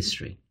tests of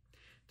history.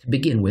 To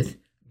begin with,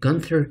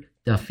 Gunther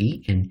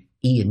Duffy and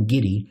Ian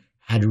Giddy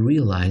had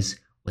realized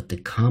what the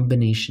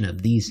combination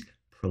of these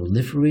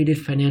proliferated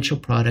financial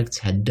products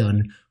had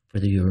done for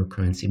the euro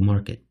currency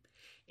market.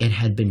 It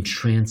had been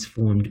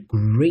transformed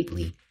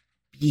greatly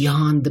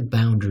beyond the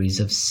boundaries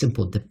of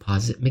simple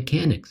deposit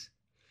mechanics.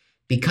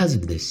 Because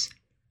of this,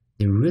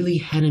 there really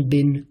hadn't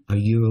been a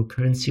euro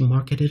currency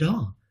market at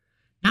all.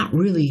 Not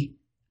really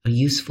a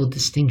useful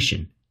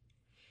distinction.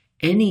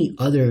 Any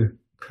other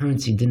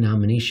currency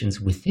denominations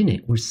within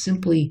it were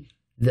simply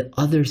the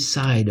other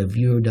side of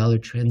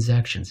Eurodollar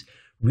transactions,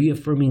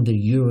 reaffirming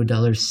the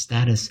Eurodollar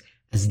status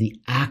as the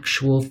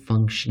actual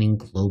functioning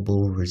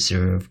global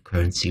reserve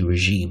currency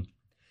regime.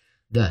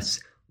 Thus,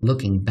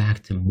 looking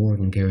back to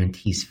Morgan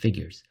Guarantee's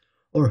figures,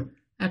 or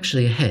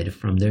actually ahead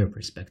from their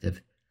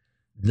perspective,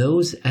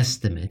 those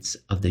estimates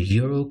of the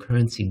euro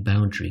currency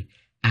boundary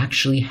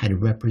actually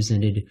had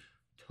represented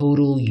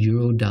total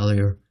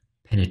Eurodollar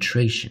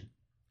penetration.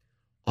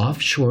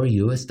 Offshore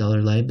US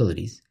dollar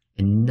liabilities,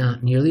 and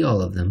not nearly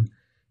all of them,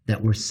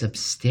 that were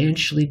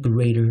substantially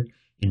greater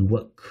in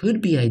what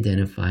could be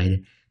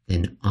identified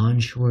than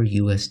onshore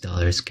US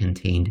dollars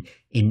contained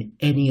in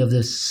any of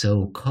the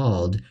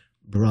so-called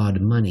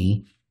broad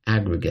money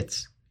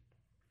aggregates.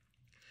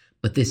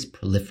 But this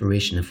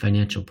proliferation of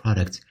financial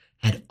products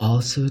had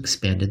also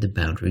expanded the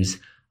boundaries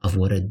of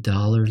what a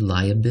dollar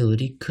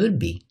liability could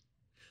be.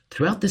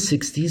 Throughout the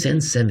 60s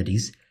and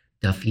 70s,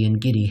 Duffy and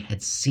Giddy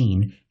had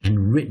seen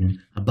and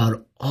written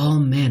about all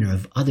manner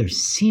of other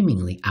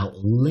seemingly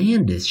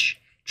outlandish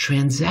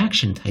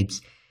transaction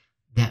types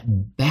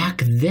that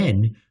back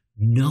then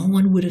no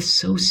one would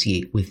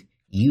associate with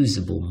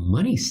usable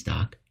money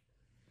stock.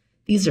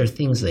 These are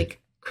things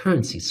like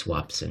currency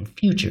swaps and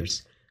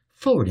futures,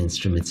 forward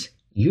instruments,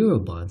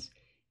 Eurobonds,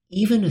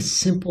 even a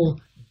simple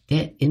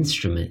debt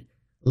instrument,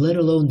 let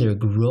alone their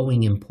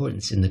growing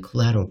importance in the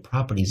collateral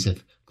properties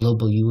of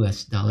global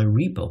US dollar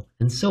repo,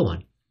 and so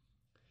on.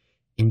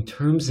 In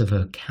terms of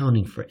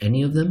accounting for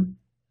any of them,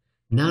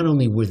 not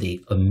only were they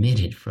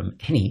omitted from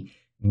any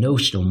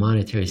notional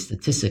monetary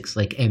statistics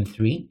like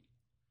M3,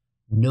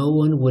 no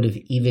one would have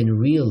even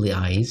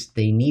realized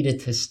they needed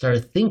to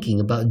start thinking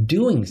about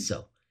doing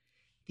so.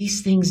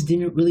 These things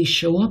didn't really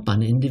show up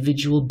on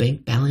individual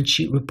bank balance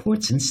sheet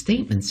reports and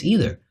statements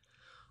either.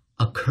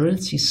 A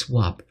currency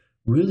swap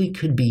really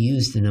could be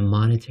used in a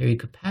monetary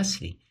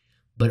capacity,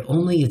 but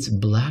only its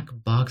black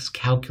box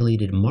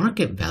calculated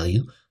market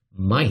value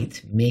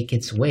might make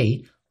its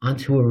way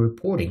onto a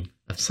reporting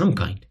of some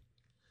kind.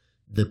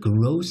 The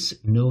gross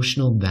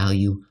notional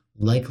value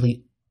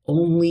likely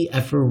only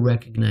ever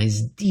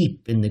recognized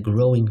deep in the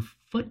growing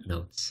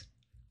footnotes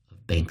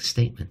of bank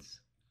statements.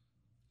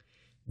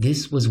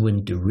 This was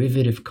when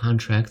derivative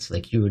contracts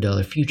like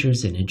Eurodollar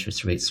futures and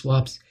interest rate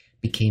swaps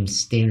became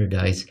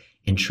standardized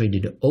and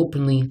traded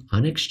openly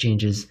on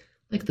exchanges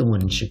like the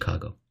one in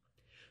Chicago.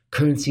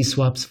 Currency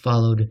swaps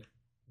followed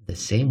the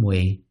same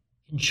way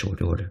in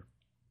short order.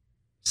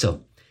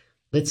 So,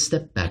 let's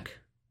step back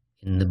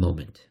in the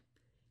moment.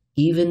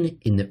 Even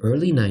in the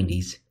early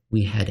 90s,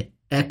 we had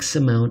X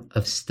amount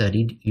of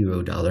studied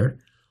Eurodollar,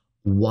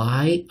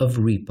 Y of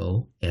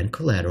repo and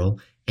collateral,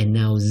 and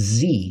now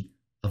Z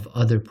of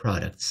other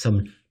products,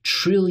 some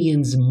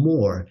trillions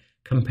more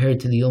compared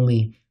to the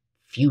only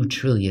few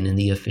trillion in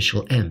the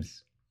official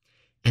M's.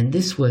 And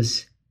this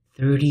was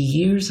 30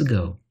 years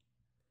ago.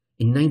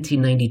 In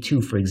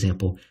 1992, for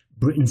example,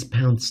 Britain's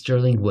pound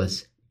sterling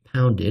was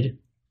pounded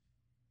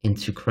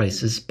into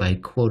crisis by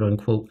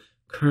quote-unquote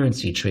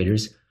currency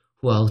traders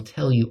who I'll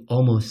tell you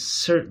almost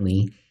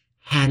certainly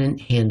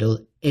hadn't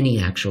handled any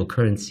actual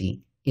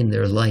currency in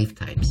their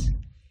lifetimes.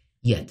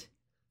 Yet,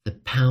 the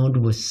pound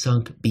was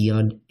sunk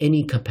beyond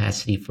any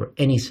capacity for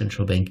any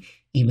central bank,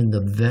 even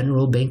the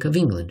venerable Bank of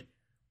England,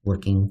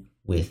 working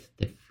with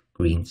the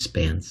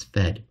Greenspan's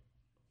Fed.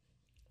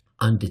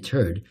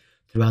 Undeterred,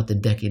 throughout the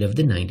decade of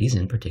the 90s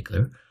in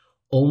particular,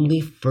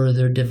 only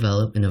further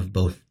development of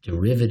both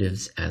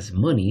derivatives as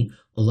money,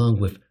 along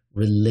with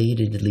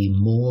relatedly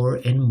more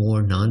and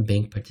more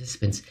non-bank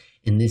participants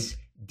in this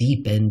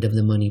deep end of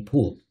the money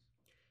pool.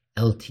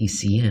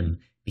 LTCM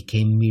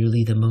became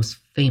merely the most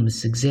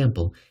famous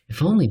example,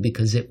 if only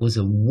because it was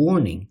a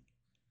warning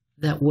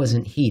that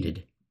wasn't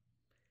heeded.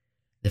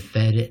 The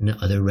Fed and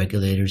other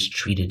regulators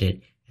treated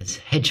it as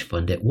hedge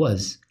fund it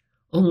was,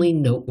 only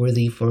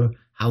noteworthy for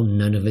how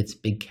none of its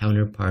big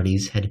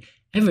counterparties had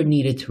ever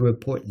needed to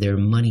report their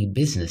money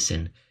business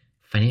and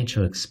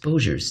financial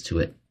exposures to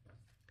it.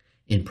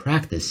 In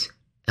practice,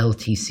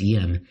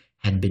 LTCM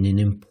had been an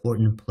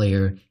important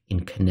player in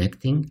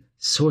connecting,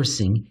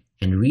 sourcing,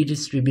 and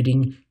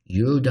redistributing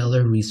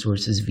Eurodollar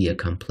resources via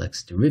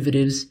complex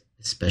derivatives,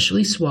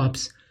 especially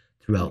swaps,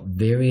 throughout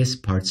various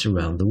parts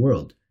around the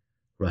world,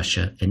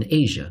 Russia and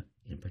Asia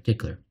in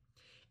particular.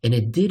 And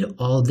it did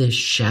all this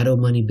shadow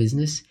money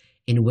business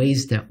in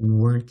ways that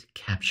weren't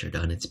captured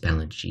on its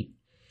balance sheet.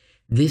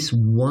 This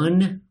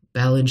one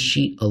balance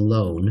sheet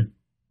alone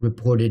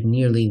reported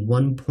nearly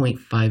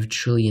 1.5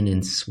 trillion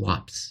in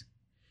swaps.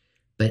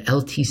 But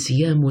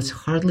LTCM was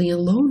hardly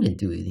alone in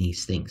doing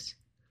these things.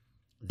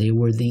 They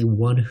were the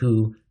one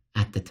who,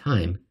 at the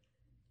time,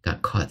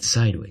 got caught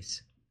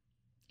sideways.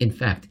 In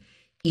fact,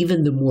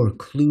 even the more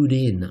clued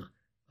in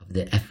of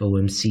the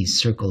FOMC's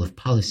circle of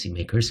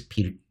policymakers,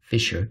 Peter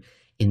Fisher,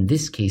 in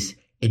this case,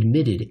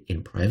 admitted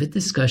in private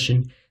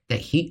discussion that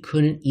he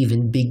couldn't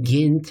even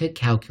begin to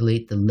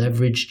calculate the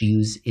leverage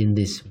used in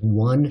this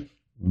one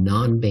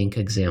non-bank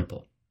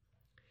example.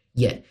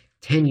 Yet,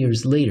 10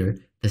 years later,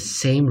 the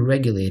same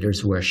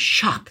regulators were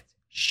shocked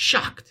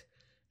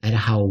at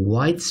how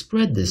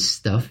widespread this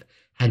stuff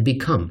had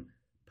become,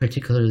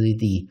 particularly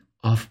the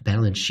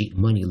off-balance sheet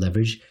money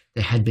leverage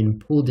that had been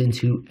pulled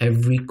into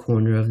every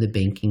corner of the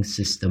banking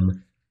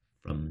system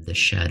from the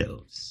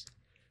shadows.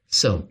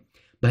 So,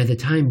 by the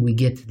time we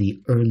get to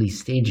the early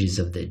stages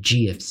of the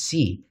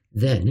GFC,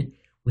 then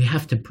we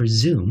have to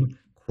presume,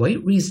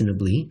 quite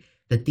reasonably,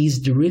 that these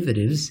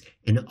derivatives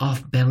and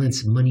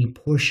off-balance money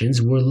portions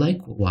were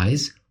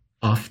likewise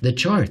off the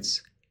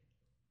charts,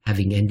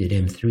 having ended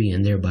M3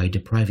 and thereby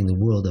depriving the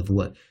world of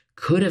what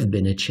could have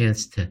been a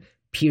chance to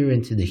peer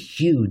into the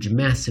huge,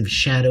 massive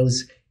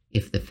shadows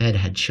if the Fed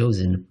had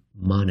chosen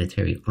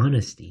monetary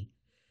honesty.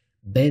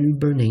 Ben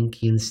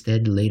Bernanke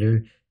instead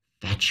later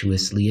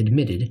fatuously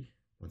admitted,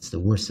 once the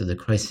worst of the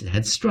crisis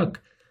had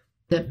struck,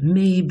 that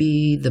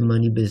maybe the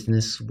money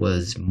business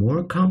was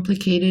more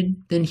complicated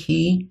than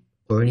he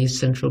or any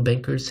central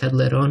bankers had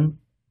let on.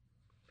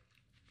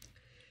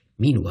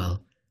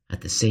 Meanwhile, at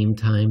the same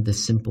time, the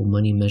simple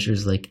money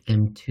measures like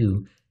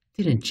M2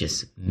 didn't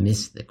just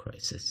miss the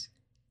crisis.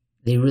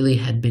 They really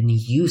had been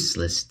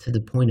useless to the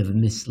point of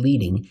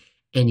misleading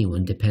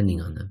anyone depending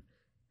on them.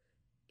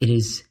 It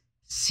is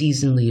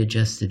seasonally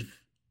adjusted.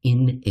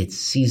 In its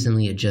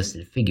seasonally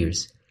adjusted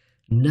figures,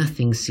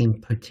 nothing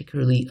seemed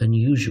particularly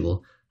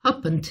unusual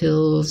up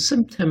until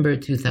September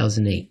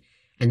 2008,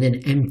 and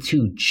then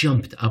M2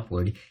 jumped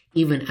upward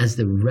even as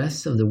the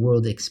rest of the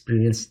world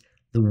experienced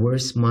the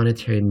worst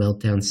monetary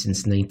meltdown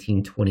since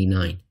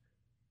 1929.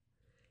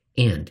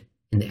 And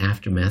in the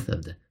aftermath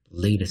of the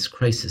latest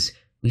crisis,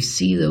 we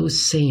see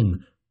those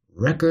same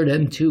record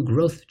M2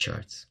 growth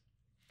charts.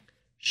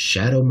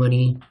 Shadow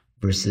money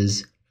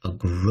versus a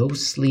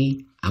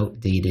grossly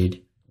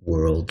outdated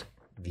world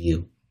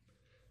view.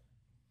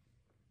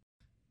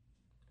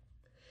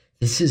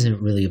 This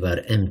isn't really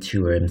about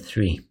M2 or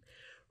M3.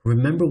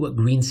 Remember what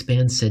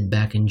Greenspan said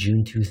back in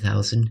June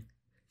 2000?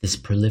 This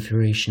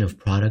proliferation of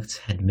products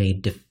had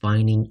made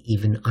defining,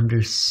 even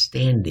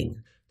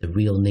understanding, the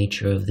real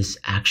nature of this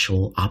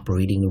actual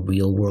operating a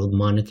real-world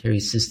monetary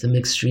system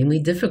extremely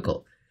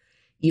difficult.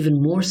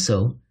 Even more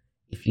so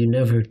if you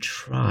never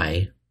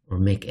try or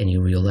make any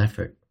real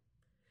effort.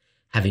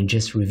 Having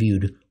just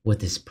reviewed what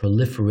this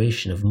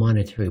proliferation of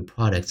monetary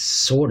products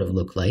sort of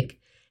looked like,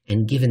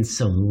 and given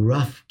some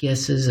rough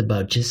guesses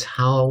about just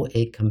how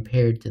it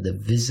compared to the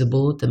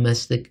visible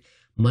domestic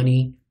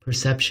money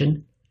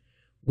perception,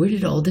 where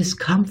did all this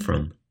come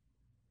from?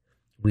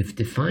 We've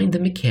defined the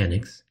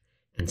mechanics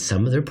and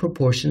some of their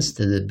proportions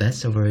to the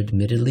best of our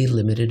admittedly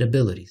limited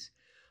abilities.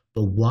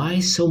 But why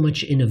so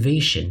much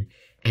innovation,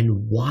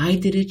 and why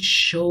did it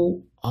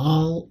show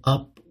all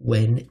up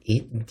when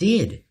it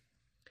did?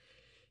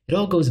 It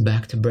all goes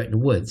back to Bretton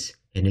Woods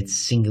and its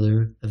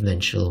singular,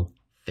 eventual,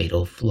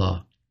 fatal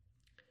flaw.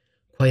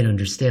 Quite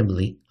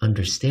understandably,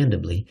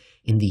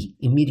 in the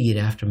immediate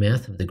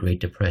aftermath of the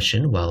Great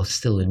Depression, while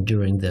still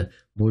enduring the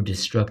more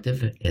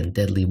destructive and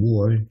deadly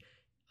war,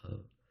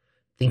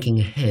 thinking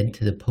ahead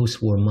to the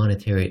post-war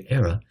monetary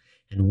era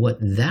and what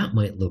that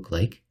might look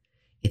like,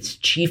 its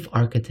chief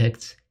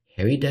architects,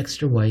 Harry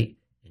Dexter White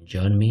and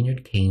John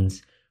Maynard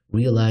Keynes,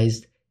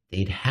 realized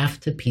they'd have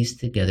to piece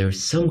together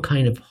some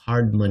kind of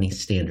hard money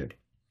standard.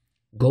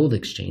 Gold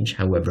exchange,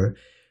 however,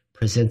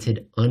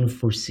 presented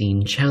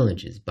unforeseen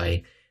challenges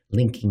by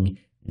linking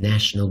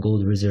national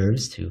gold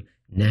reserves to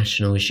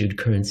national issued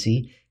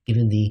currency,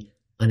 given the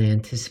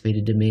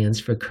unanticipated demands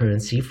for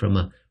currency from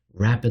a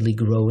rapidly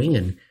growing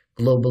and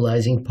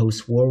globalizing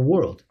post-war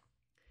world.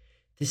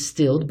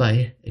 Distilled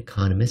by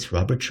economist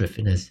Robert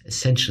Triffin as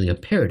essentially a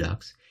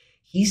paradox,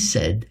 he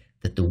said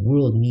that the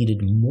world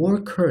needed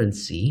more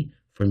currency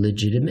for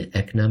legitimate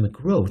economic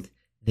growth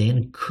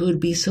than could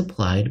be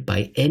supplied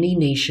by any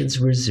nation's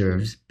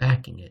reserves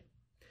backing it.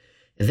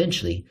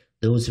 Eventually,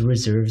 those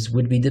reserves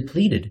would be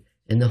depleted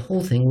and the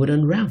whole thing would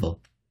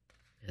unravel,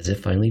 as it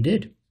finally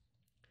did.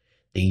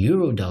 The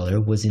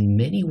eurodollar was in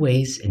many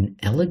ways an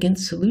elegant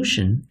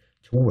solution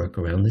to work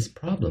around this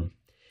problem.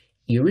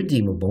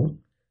 Irredeemable,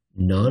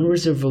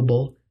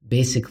 non-reservable,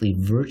 basically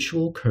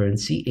virtual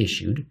currency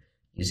issued,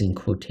 using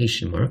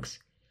quotation marks,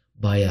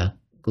 by a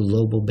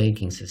global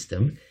banking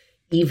system,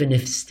 even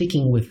if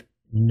sticking with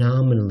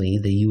nominally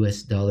the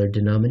US dollar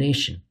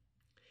denomination.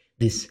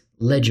 This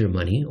ledger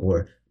money,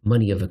 or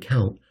money of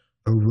account,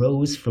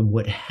 arose from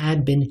what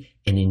had been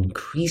an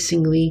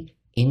increasingly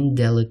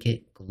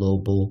indelicate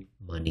global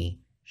money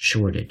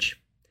shortage.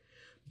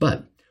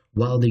 But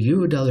while the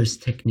eurodollar's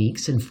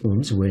techniques and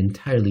forms were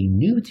entirely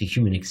new to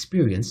human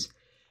experience,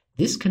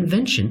 this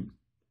convention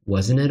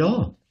wasn't at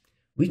all.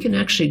 We can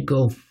actually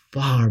go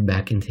far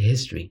back into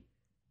history,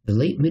 the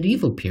late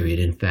medieval period,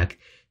 in fact,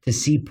 to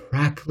see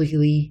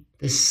practically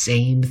the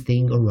same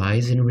thing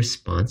arise in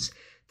response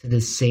to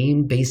the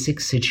same basic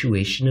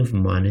situation of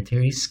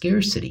monetary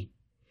scarcity.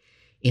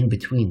 In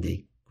between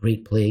the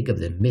Great Plague of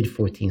the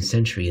mid-14th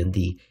century and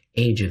the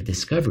Age of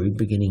Discovery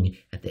beginning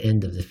at the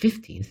end of the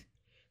 15th,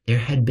 there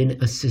had been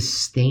a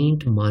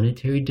sustained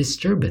monetary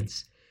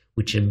disturbance,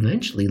 which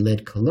eventually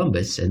led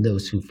Columbus and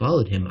those who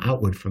followed him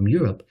outward from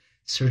Europe,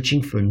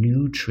 searching for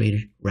new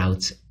trade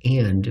routes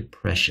and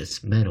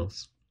precious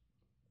metals.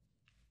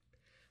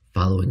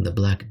 Following the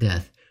Black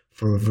Death,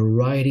 for a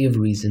variety of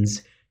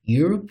reasons,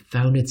 Europe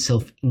found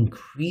itself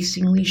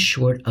increasingly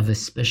short of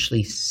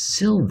especially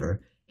silver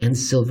and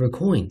silver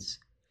coins.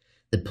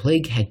 The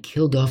plague had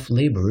killed off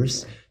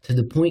laborers to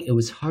the point it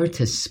was hard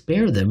to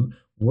spare them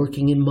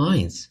working in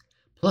mines.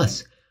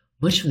 Plus,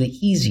 much of the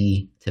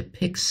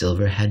easy-to-pick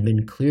silver had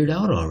been cleared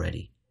out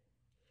already.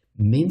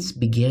 Mints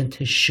began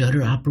to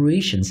shutter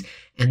operations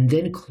and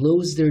then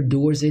close their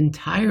doors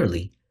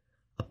entirely.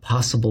 A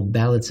possible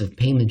balance of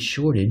payment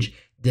shortage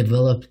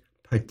developed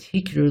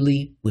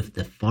particularly with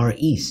the Far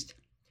East.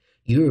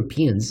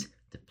 Europeans,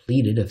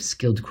 depleted of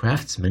skilled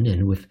craftsmen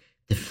and with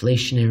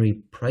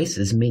deflationary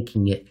prices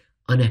making it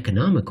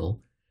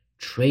uneconomical,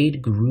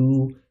 trade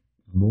grew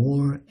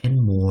more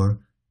and more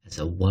as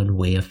a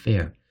one-way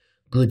affair.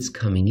 Goods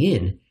coming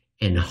in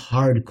and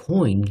hard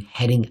coin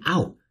heading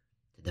out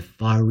to the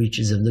far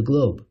reaches of the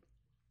globe.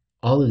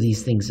 All of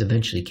these things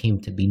eventually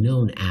came to be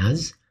known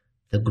as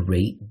the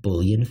Great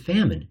Bullion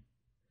Famine.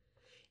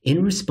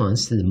 In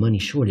response to the money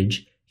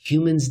shortage,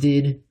 humans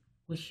did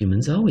what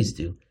humans always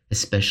do,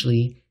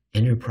 especially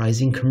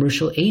enterprising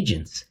commercial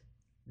agents.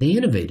 They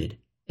innovated,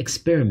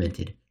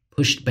 experimented,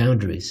 pushed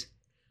boundaries.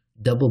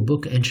 Double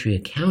book entry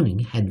accounting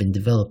had been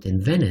developed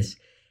in Venice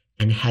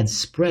and had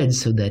spread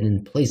so that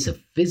in place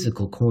of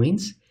physical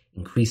coins,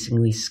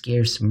 increasingly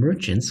scarce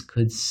merchants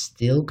could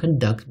still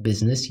conduct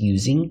business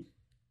using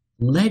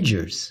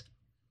ledgers.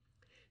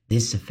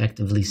 This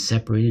effectively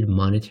separated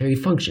monetary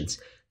functions.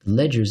 The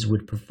ledgers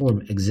would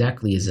perform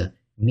exactly as a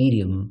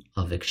medium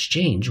of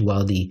exchange,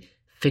 while the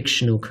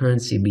fictional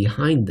currency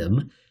behind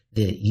them,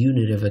 the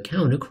unit of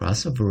account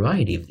across a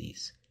variety of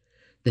these.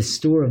 The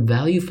store of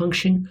value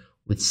function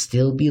would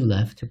still be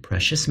left to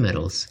precious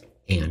metals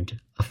and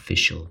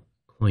official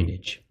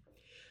coinage.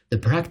 The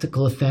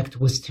practical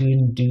effect was to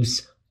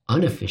induce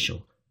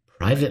unofficial,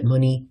 private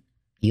money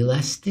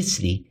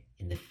elasticity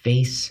in the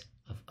face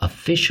of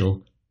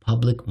official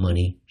public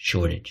money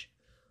shortage,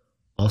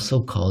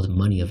 also called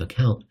money of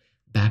account,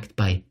 backed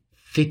by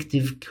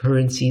fictive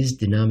currencies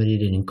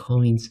denominated in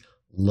coins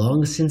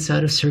long since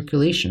out of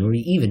circulation, or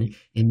even,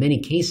 in many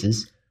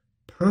cases,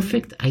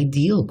 perfect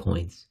ideal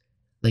coins,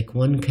 like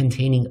one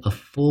containing a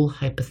full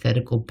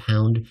hypothetical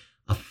pound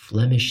of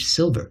Flemish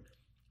silver,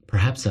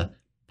 perhaps a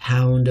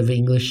pound of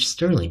English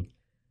sterling,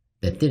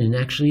 that didn't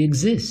actually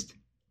exist.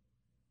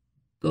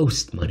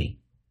 Ghost money.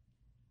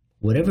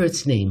 Whatever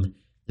its name,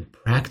 the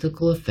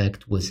practical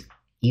effect was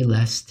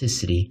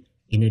elasticity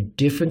in a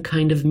different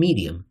kind of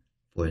medium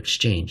for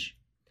exchange.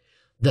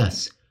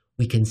 Thus,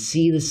 we can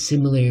see the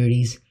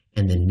similarities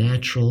and the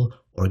natural,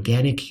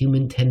 organic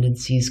human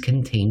tendencies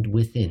contained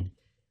within.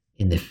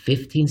 In the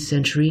 15th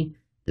century,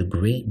 the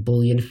Great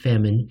Bullion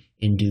Famine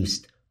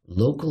induced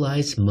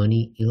localized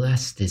money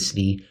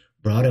elasticity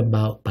brought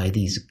about by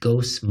these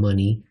ghost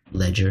money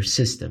ledger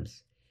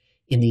systems.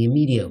 In the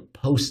immediate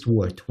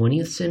post-war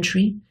 20th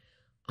century,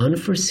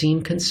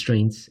 unforeseen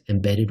constraints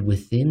embedded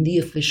within the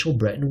official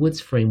Bretton Woods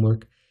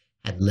framework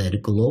had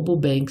led global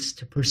banks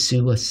to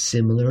pursue a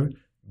similar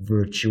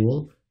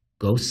virtual,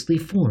 ghostly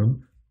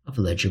form of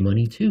ledger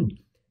money too.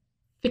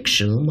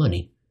 Fictional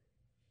money,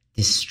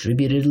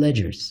 distributed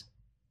ledgers,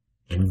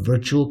 and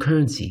virtual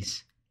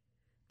currencies.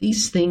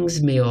 These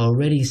things may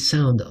already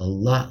sound a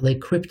lot like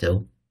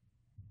crypto,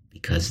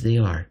 because they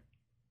are.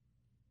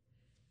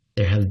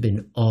 There have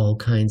been all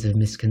kinds of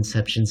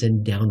misconceptions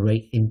and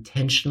downright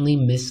intentionally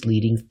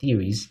misleading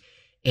theories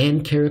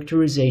and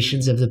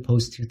characterizations of the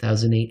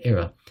post-2008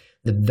 era,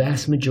 the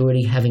vast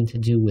majority having to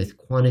do with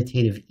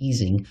quantitative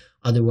easing,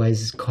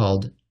 otherwise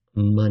called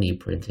money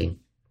printing.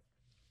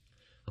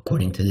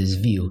 According to this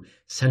view,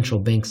 central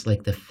banks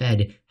like the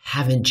Fed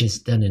haven't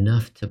just done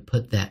enough to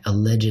put that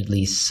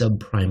allegedly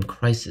subprime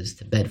crisis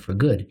to bed for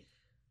good.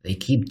 They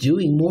keep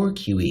doing more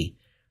QE,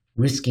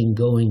 risking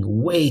going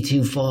way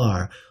too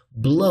far,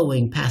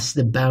 blowing past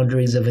the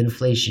boundaries of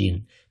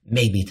inflation,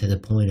 maybe to the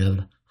point of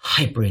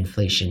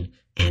hyperinflation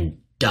and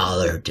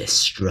dollar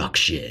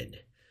destruction.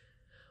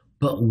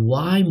 But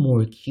why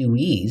more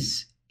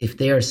QEs if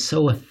they are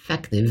so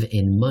effective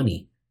in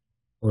money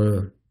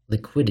or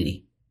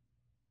liquidity?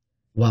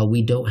 While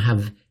we don't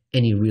have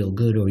any real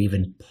good or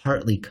even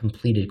partly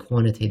completed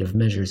quantitative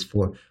measures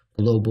for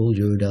global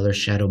Eurodollar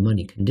shadow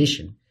money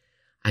condition,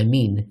 I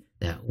mean,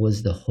 that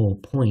was the whole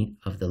point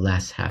of the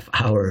last half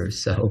hour or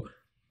so.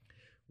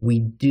 We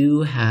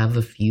do have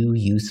a few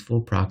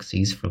useful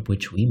proxies from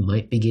which we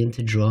might begin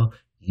to draw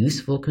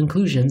useful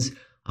conclusions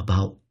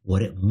about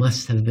what it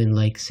must have been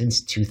like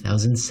since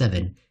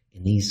 2007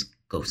 in these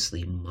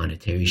ghostly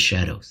monetary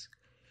shadows.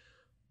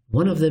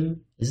 One of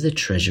them is the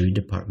Treasury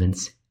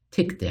Department's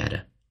TIC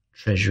data,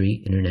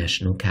 Treasury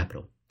International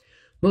Capital.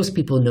 Most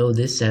people know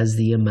this as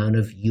the amount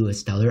of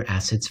US dollar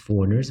assets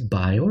foreigners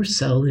buy or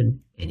sell in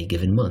any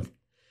given month.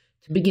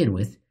 To begin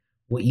with,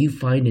 what you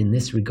find in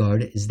this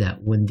regard is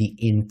that when the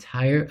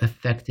entire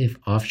effective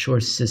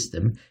offshore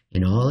system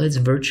in all its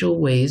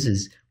virtual ways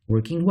is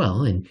working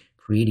well and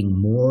creating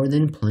more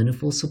than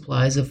plentiful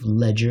supplies of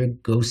ledger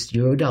ghost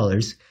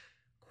Eurodollars,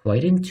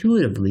 quite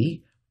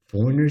intuitively,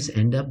 foreigners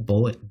end up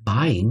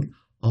buying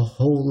a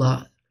whole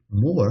lot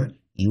more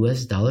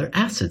US dollar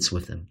assets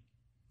with them.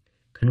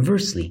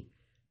 Conversely,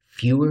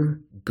 fewer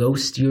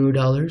ghost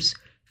Eurodollars,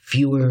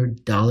 fewer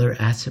dollar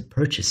asset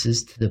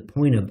purchases to the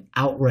point of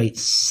outright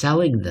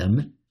selling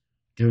them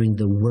during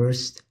the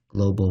worst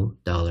global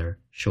dollar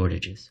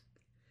shortages.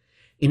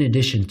 In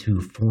addition to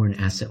foreign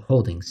asset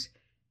holdings,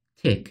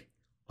 TIC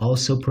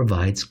also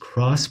provides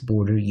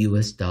cross-border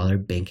US dollar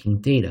banking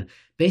data.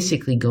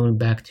 Basically going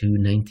back to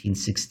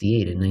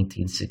 1968 and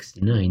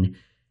 1969,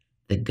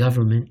 the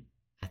government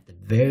at the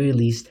very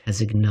least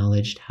has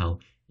acknowledged how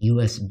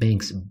US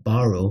banks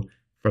borrow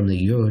from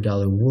the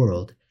Eurodollar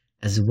world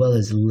as well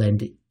as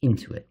lend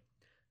into it.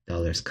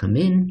 Dollars come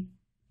in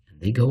and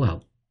they go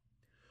out.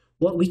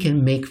 What we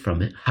can make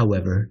from it,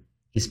 however,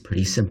 is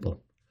pretty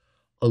simple.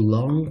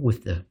 Along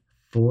with the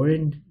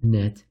foreign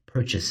net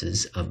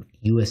purchases of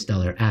US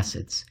dollar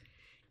assets,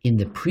 in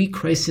the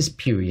pre-crisis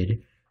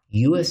period,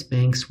 US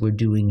banks were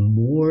doing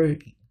more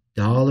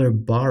dollar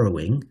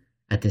borrowing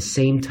at the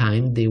same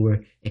time they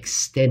were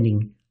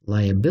extending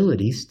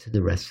liabilities to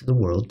the rest of the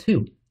world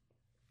too.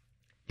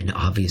 An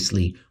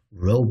obviously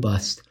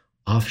robust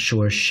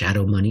offshore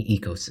shadow money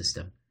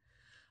ecosystem.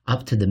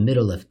 Up to the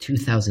middle of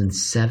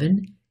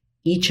 2007,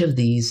 each of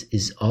these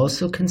is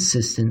also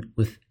consistent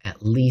with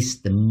at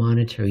least the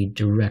monetary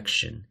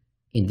direction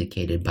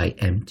indicated by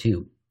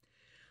M2.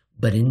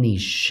 But in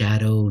these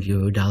shadow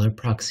Eurodollar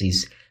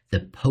proxies, the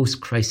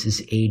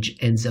post-crisis age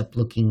ends up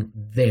looking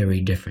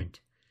very different.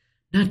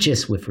 Not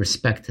just with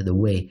respect to the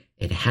way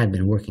it had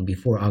been working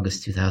before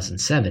August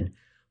 2007,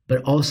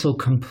 but also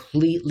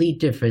completely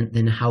different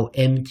than how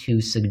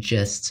M2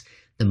 suggests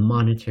the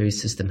monetary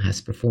system has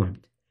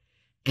performed.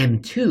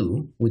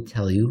 M2 would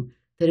tell you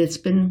that it's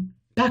been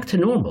back to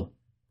normal,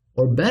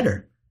 or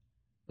better.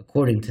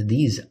 According to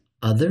these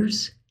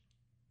others,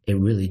 it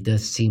really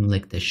does seem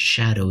like the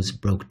shadows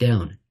broke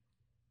down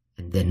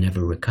and then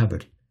never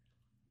recovered,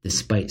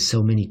 despite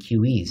so many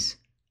QEs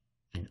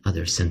and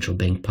other central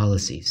bank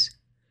policies.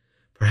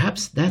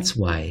 Perhaps that's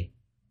why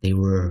they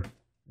were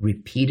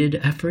repeated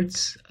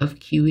efforts of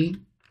QE.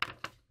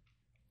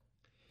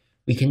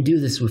 We can do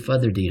this with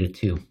other data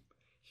too.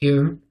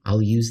 Here,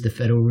 I'll use the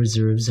Federal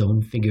Reserve's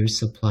own figures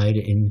supplied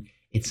in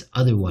its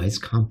otherwise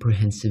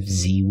comprehensive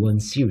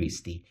Z1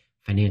 series, the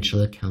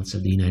Financial Accounts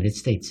of the United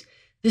States.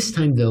 This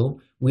time,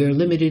 though, we are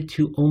limited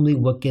to only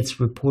what gets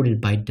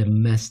reported by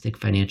domestic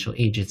financial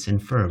agents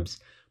and firms,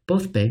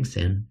 both banks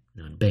and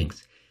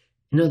non-banks.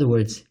 In other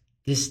words,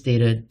 this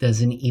data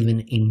doesn't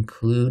even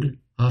include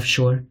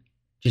offshore,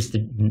 just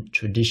the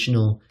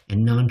traditional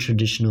and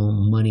non-traditional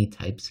money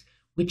types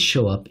which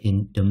show up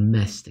in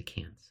domestic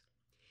hands.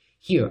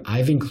 Here,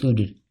 I've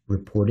included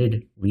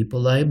reported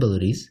repo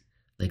liabilities,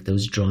 like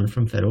those drawn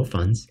from federal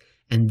funds,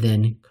 and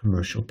then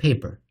commercial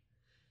paper,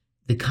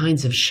 the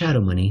kinds of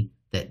shadow money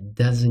that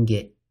doesn't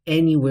get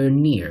anywhere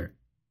near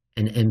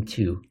an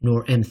M2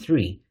 nor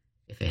M3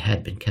 if it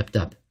had been kept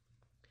up.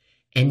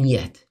 And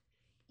yet,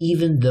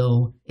 even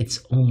though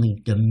it's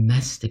only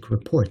domestic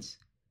reports,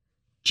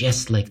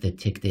 just like the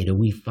tick data,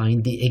 we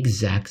find the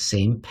exact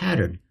same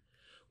pattern.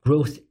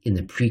 Growth in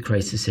the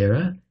pre-crisis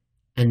era,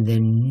 and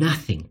then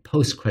nothing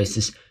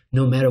post-crisis,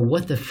 no matter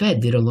what the Fed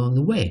did along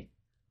the way.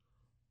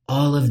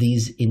 All of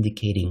these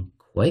indicating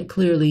quite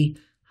clearly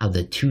how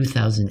the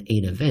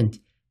 2008 event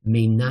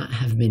may not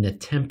have been a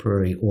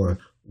temporary or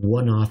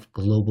one-off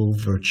global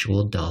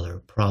virtual dollar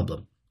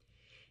problem.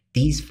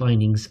 These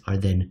findings are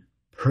then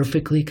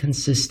perfectly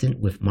consistent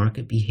with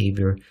market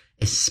behavior,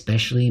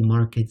 especially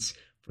markets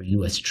for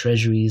U.S.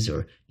 Treasuries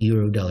or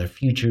Eurodollar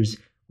futures,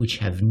 which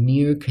have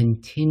near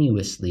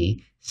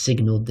continuously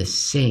signaled the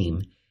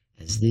same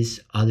as this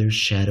other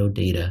shadow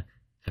data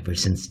ever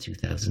since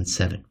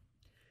 2007.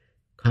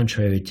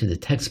 Contrary to the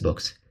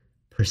textbooks,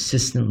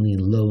 persistently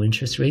low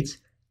interest rates,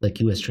 like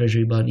U.S.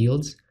 Treasury bond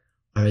yields,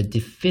 are a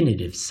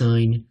definitive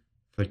sign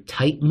for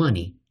tight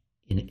money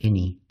in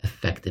any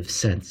effective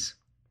sense.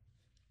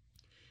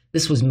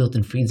 This was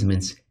Milton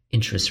Friedman's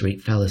interest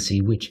rate fallacy,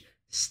 which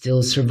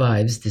still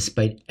survives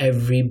despite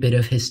every bit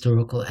of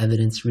historical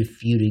evidence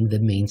refuting the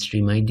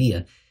mainstream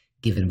idea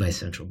given by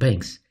central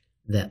banks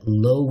that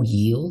low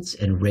yields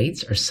and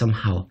rates are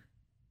somehow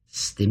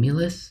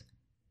stimulus.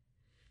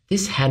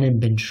 This hadn't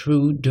been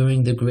true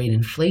during the Great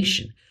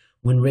Inflation,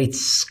 when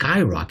rates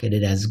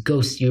skyrocketed as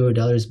ghost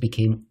Eurodollars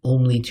became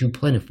only too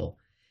plentiful,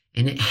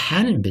 and it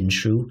hadn't been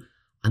true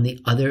on the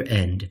other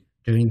end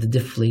during the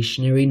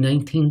deflationary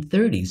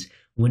 1930s,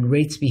 when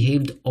rates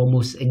behaved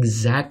almost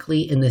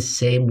exactly in the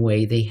same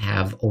way they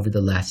have over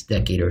the last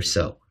decade or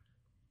so.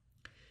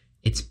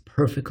 It's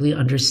perfectly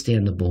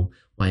understandable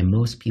why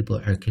most people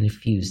are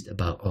confused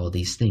about all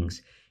these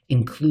things,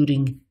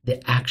 including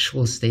the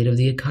actual state of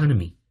the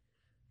economy.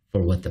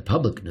 For what the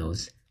public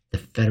knows, the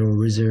Federal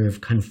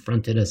Reserve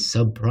confronted a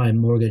subprime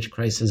mortgage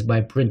crisis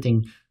by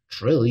printing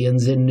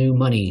trillions in new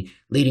money,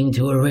 leading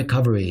to a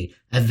recovery,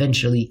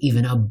 eventually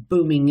even a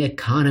booming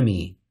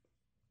economy.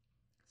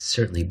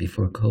 Certainly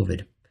before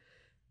COVID.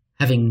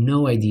 Having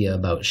no idea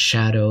about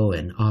shadow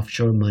and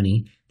offshore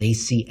money, they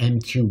see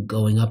M2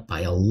 going up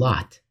by a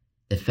lot.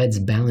 The Fed's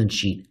balance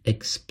sheet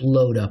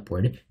explode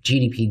upward,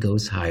 GDP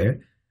goes higher,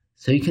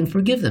 so you can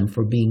forgive them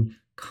for being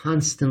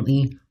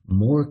constantly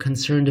more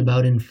concerned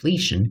about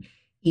inflation,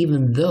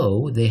 even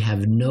though they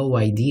have no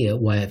idea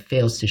why it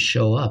fails to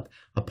show up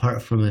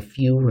apart from a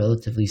few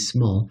relatively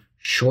small,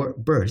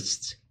 short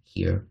bursts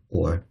here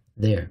or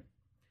there.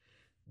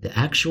 The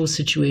actual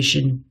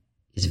situation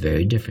is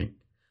very different.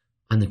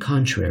 On the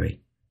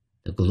contrary,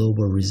 the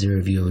global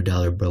reserve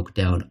Eurodollar broke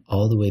down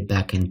all the way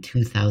back in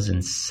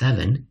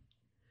 2007.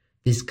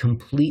 This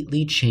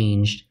completely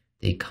changed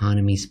the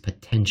economy's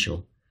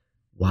potential,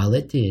 while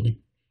it did,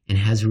 and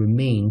has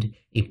remained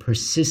a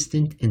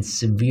persistent and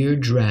severe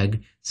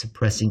drag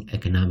suppressing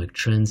economic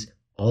trends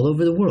all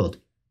over the world,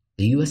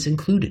 the US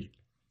included.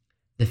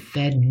 The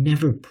Fed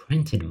never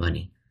printed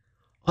money.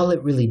 All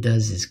it really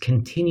does is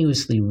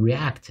continuously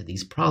react to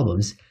these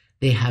problems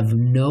they have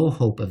no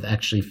hope of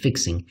actually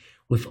fixing,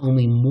 with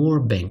only more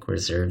bank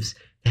reserves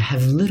that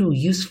have little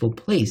useful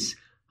place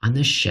on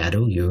the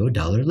shadow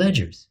Eurodollar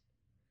ledgers.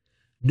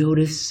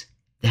 Notice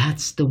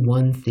that's the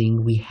one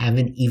thing we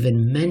haven't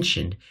even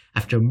mentioned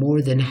after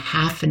more than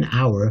half an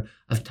hour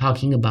of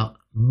talking about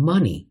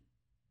money.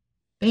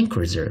 Bank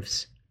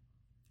reserves.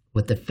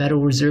 What the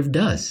Federal Reserve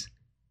does.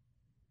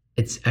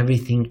 It's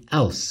everything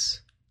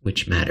else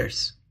which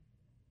matters.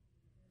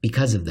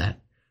 Because of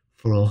that,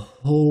 for a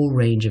whole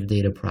range of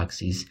data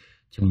proxies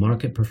to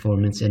market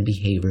performance and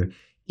behavior,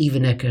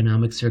 even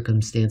economic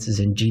circumstances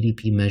and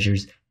GDP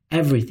measures,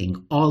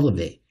 everything, all of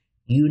it,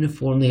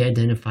 uniformly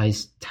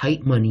identifies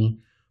tight money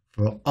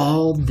for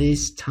all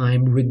this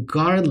time,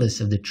 regardless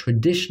of the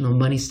traditional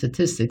money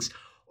statistics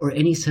or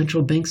any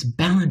central bank's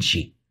balance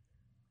sheet.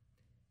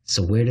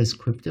 So where does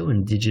crypto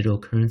and digital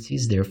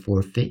currencies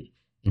therefore fit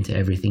into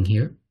everything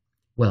here?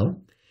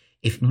 Well,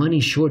 if money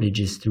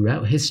shortages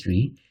throughout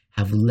history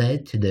have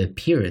led to the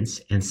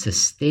appearance and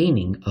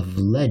sustaining of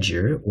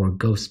ledger or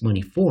ghost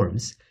money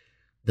forms,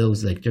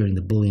 those like during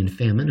the bullion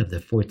famine of the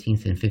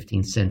 14th and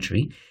 15th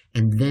century,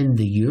 and then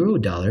the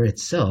Eurodollar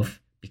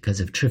itself because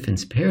of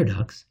Triffin's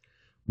paradox,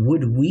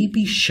 would we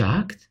be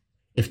shocked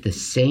if the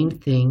same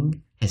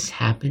thing has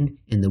happened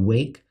in the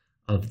wake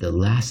of the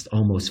last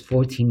almost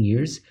 14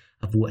 years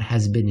of what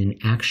has been an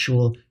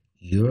actual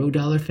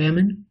Eurodollar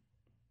famine?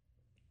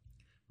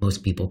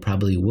 Most people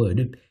probably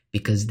would,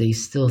 because they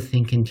still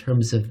think in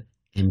terms of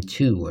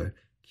M2 or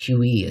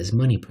QE as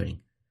money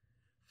printing.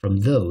 From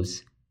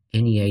those,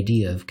 any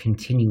idea of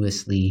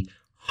continuously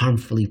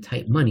harmfully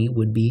tight money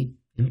would be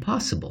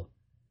impossible.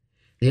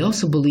 They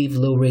also believe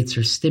low rates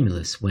are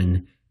stimulus,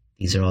 when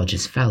these are all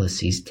just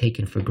fallacies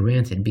taken for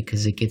granted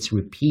because it gets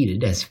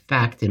repeated as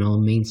fact in all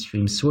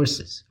mainstream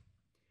sources.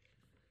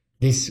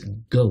 This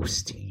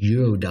ghost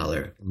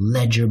Eurodollar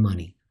ledger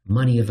money,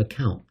 money of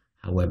account,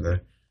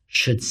 however,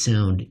 should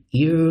sound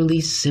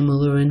eerily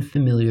similar and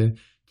familiar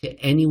to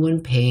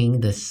anyone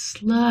paying the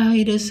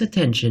slightest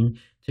attention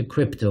to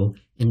crypto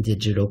and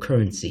digital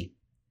currency.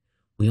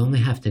 We only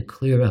have to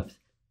clear up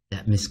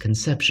that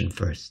misconception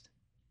first.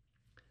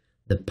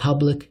 The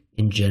public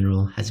in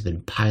general has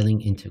been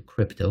piling into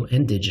crypto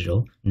and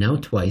digital, now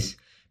twice,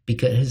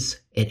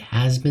 because it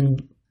has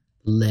been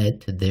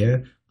led to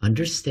their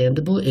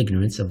understandable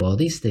ignorance of all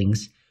these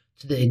things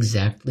to the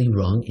exactly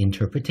wrong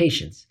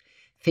interpretations,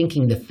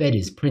 thinking the Fed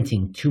is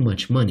printing too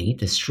much money,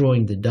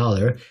 destroying the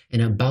dollar,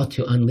 and about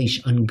to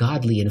unleash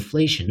ungodly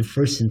inflation,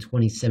 first in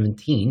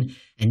 2017,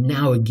 and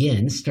now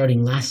again,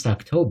 starting last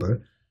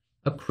October.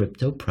 A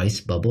crypto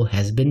price bubble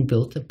has been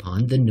built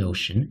upon the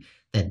notion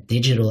that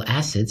digital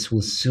assets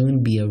will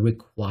soon be a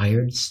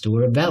required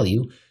store of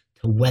value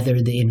to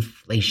weather the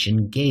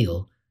inflation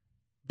gale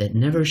that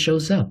never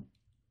shows up.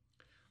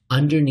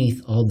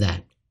 Underneath all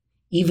that,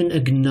 even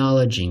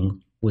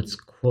acknowledging what's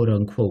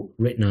quote-unquote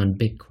written on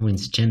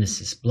Bitcoin's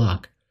Genesis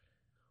block,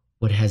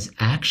 what has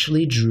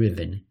actually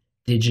driven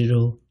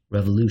digital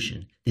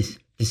revolution, this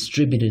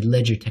distributed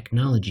ledger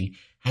technology,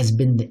 has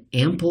been the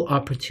ample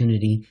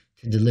opportunity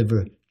to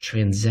deliver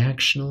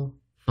transactional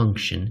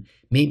function,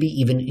 maybe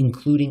even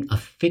including a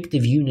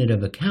fictive unit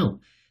of account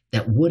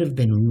that would have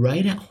been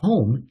right at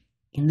home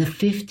in the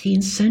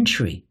 15th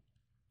century.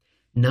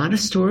 Not a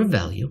store of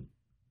value,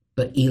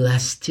 but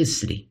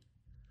elasticity,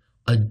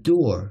 a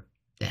door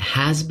that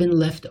has been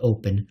left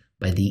open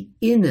by the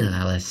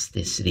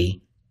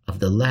inelasticity of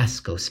the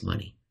Lascaux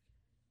money,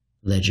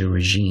 ledger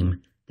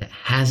regime that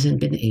hasn't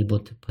been able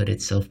to put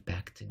itself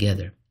back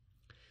together.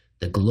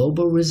 The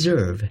global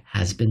reserve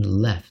has been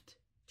left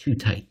too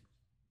tight.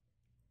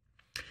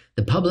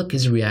 The public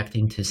is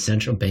reacting to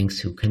central banks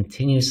who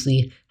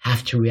continuously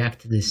have to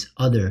react to this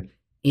other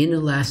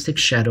inelastic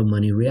shadow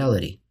money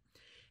reality.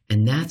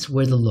 And that's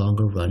where the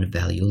longer run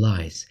value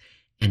lies,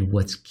 and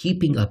what's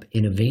keeping up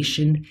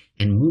innovation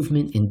and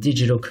movement in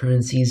digital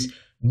currencies,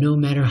 no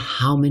matter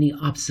how many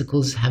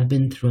obstacles have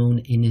been thrown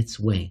in its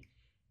way,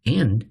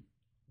 and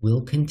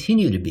will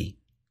continue to be.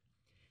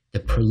 The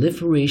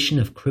proliferation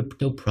of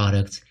crypto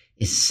products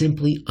is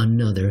simply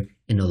another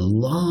in a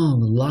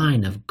long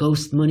line of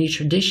ghost money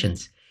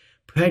traditions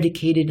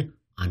predicated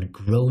on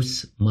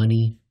gross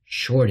money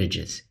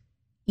shortages,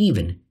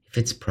 even if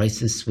its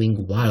prices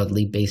swing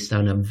wildly based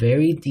on a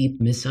very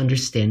deep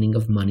misunderstanding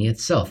of money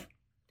itself.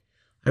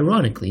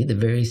 Ironically, the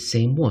very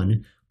same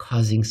one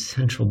causing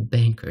central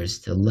bankers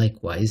to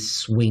likewise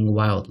swing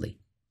wildly.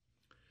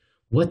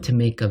 What to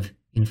make of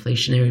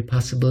inflationary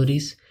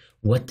possibilities?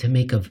 What to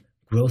make of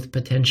growth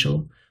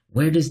potential?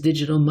 Where does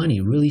digital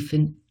money really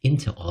fit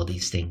into all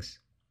these things?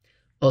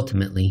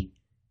 Ultimately,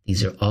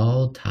 these are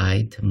all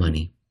tied to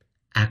money,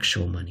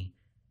 actual money,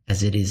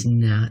 as it is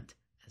not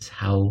as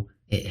how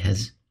it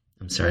has.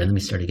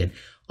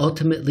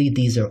 Ultimately,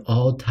 these are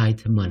all tied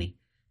to money,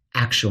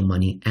 actual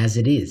money as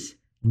it is,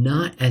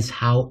 not as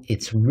how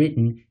it's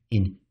written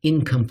in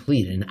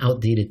incomplete and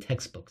outdated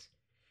textbooks.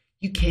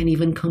 You can't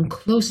even come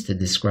close to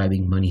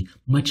describing money,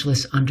 much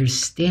less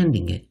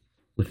understanding it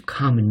with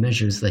common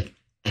measures like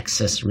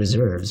excess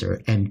reserves or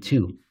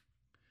M2.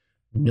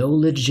 No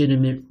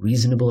legitimate,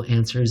 reasonable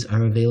answers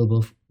are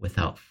available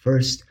without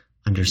first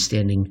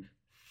understanding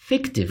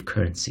fictive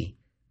currency,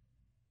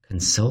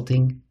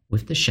 consulting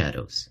with the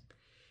shadows.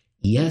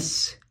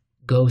 Yes,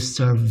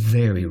 ghosts are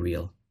very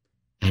real,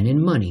 and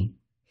in money,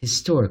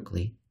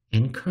 historically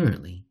and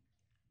currently,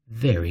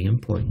 very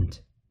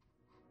important.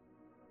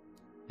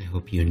 I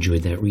hope you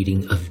enjoyed that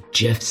reading of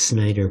Jeff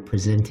Snider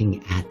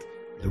presenting at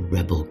the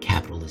Rebel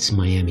Capitalist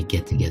Miami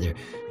get-together.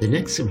 The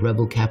next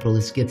Rebel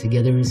Capitalist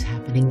get-together is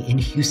happening in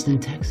Houston,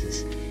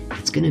 Texas.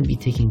 It's going to be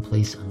taking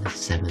place on the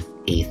 7th,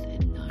 8th,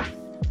 and 9th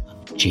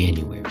of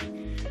January.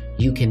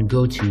 You can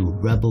go to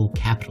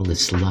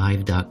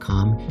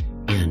rebelcapitalistlive.com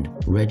and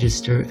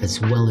register, as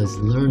well as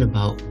learn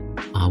about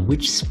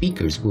which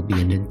speakers will be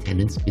in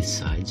attendance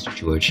besides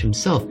George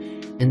himself.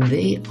 And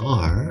they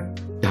are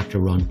Dr.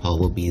 Ron Paul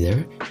will be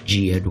there,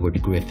 G.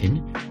 Edward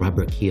Griffin,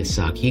 Robert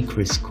Kiyosaki,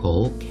 Chris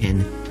Cole,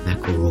 Ken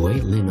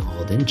McElroy, Lynn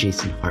Alden,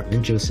 Jason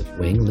Hartman, Joseph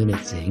Wang, Lynette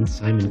Zhang,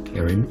 Simon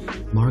Karen,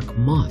 Mark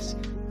Moss.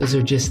 Those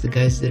are just the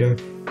guys that are,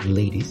 and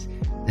ladies,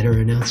 that are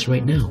announced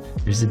right now.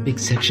 There's a big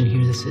section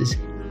here that says,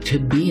 to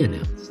be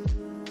announced.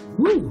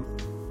 Woo!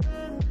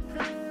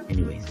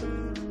 Anyways,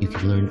 you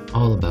can learn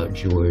all about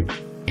George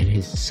and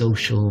his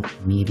social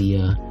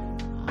media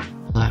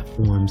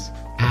platforms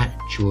at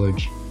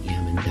George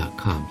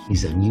jeffyammon.com.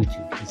 He's on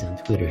YouTube, he's on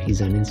Twitter,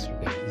 he's on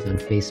Instagram, he's on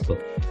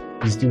Facebook.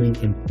 He's doing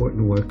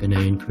important work, and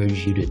I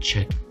encourage you to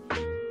check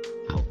him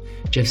out.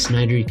 Jeff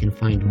Snider, you can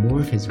find more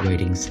of his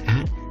writings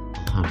at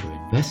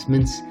Alhambra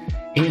Investments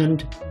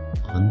and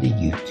on the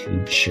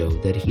YouTube show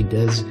that he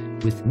does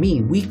with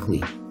me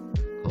weekly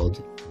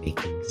called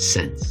Making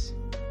Sense.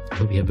 I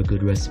hope you have a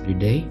good rest of your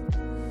day.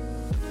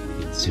 See you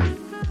again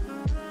soon.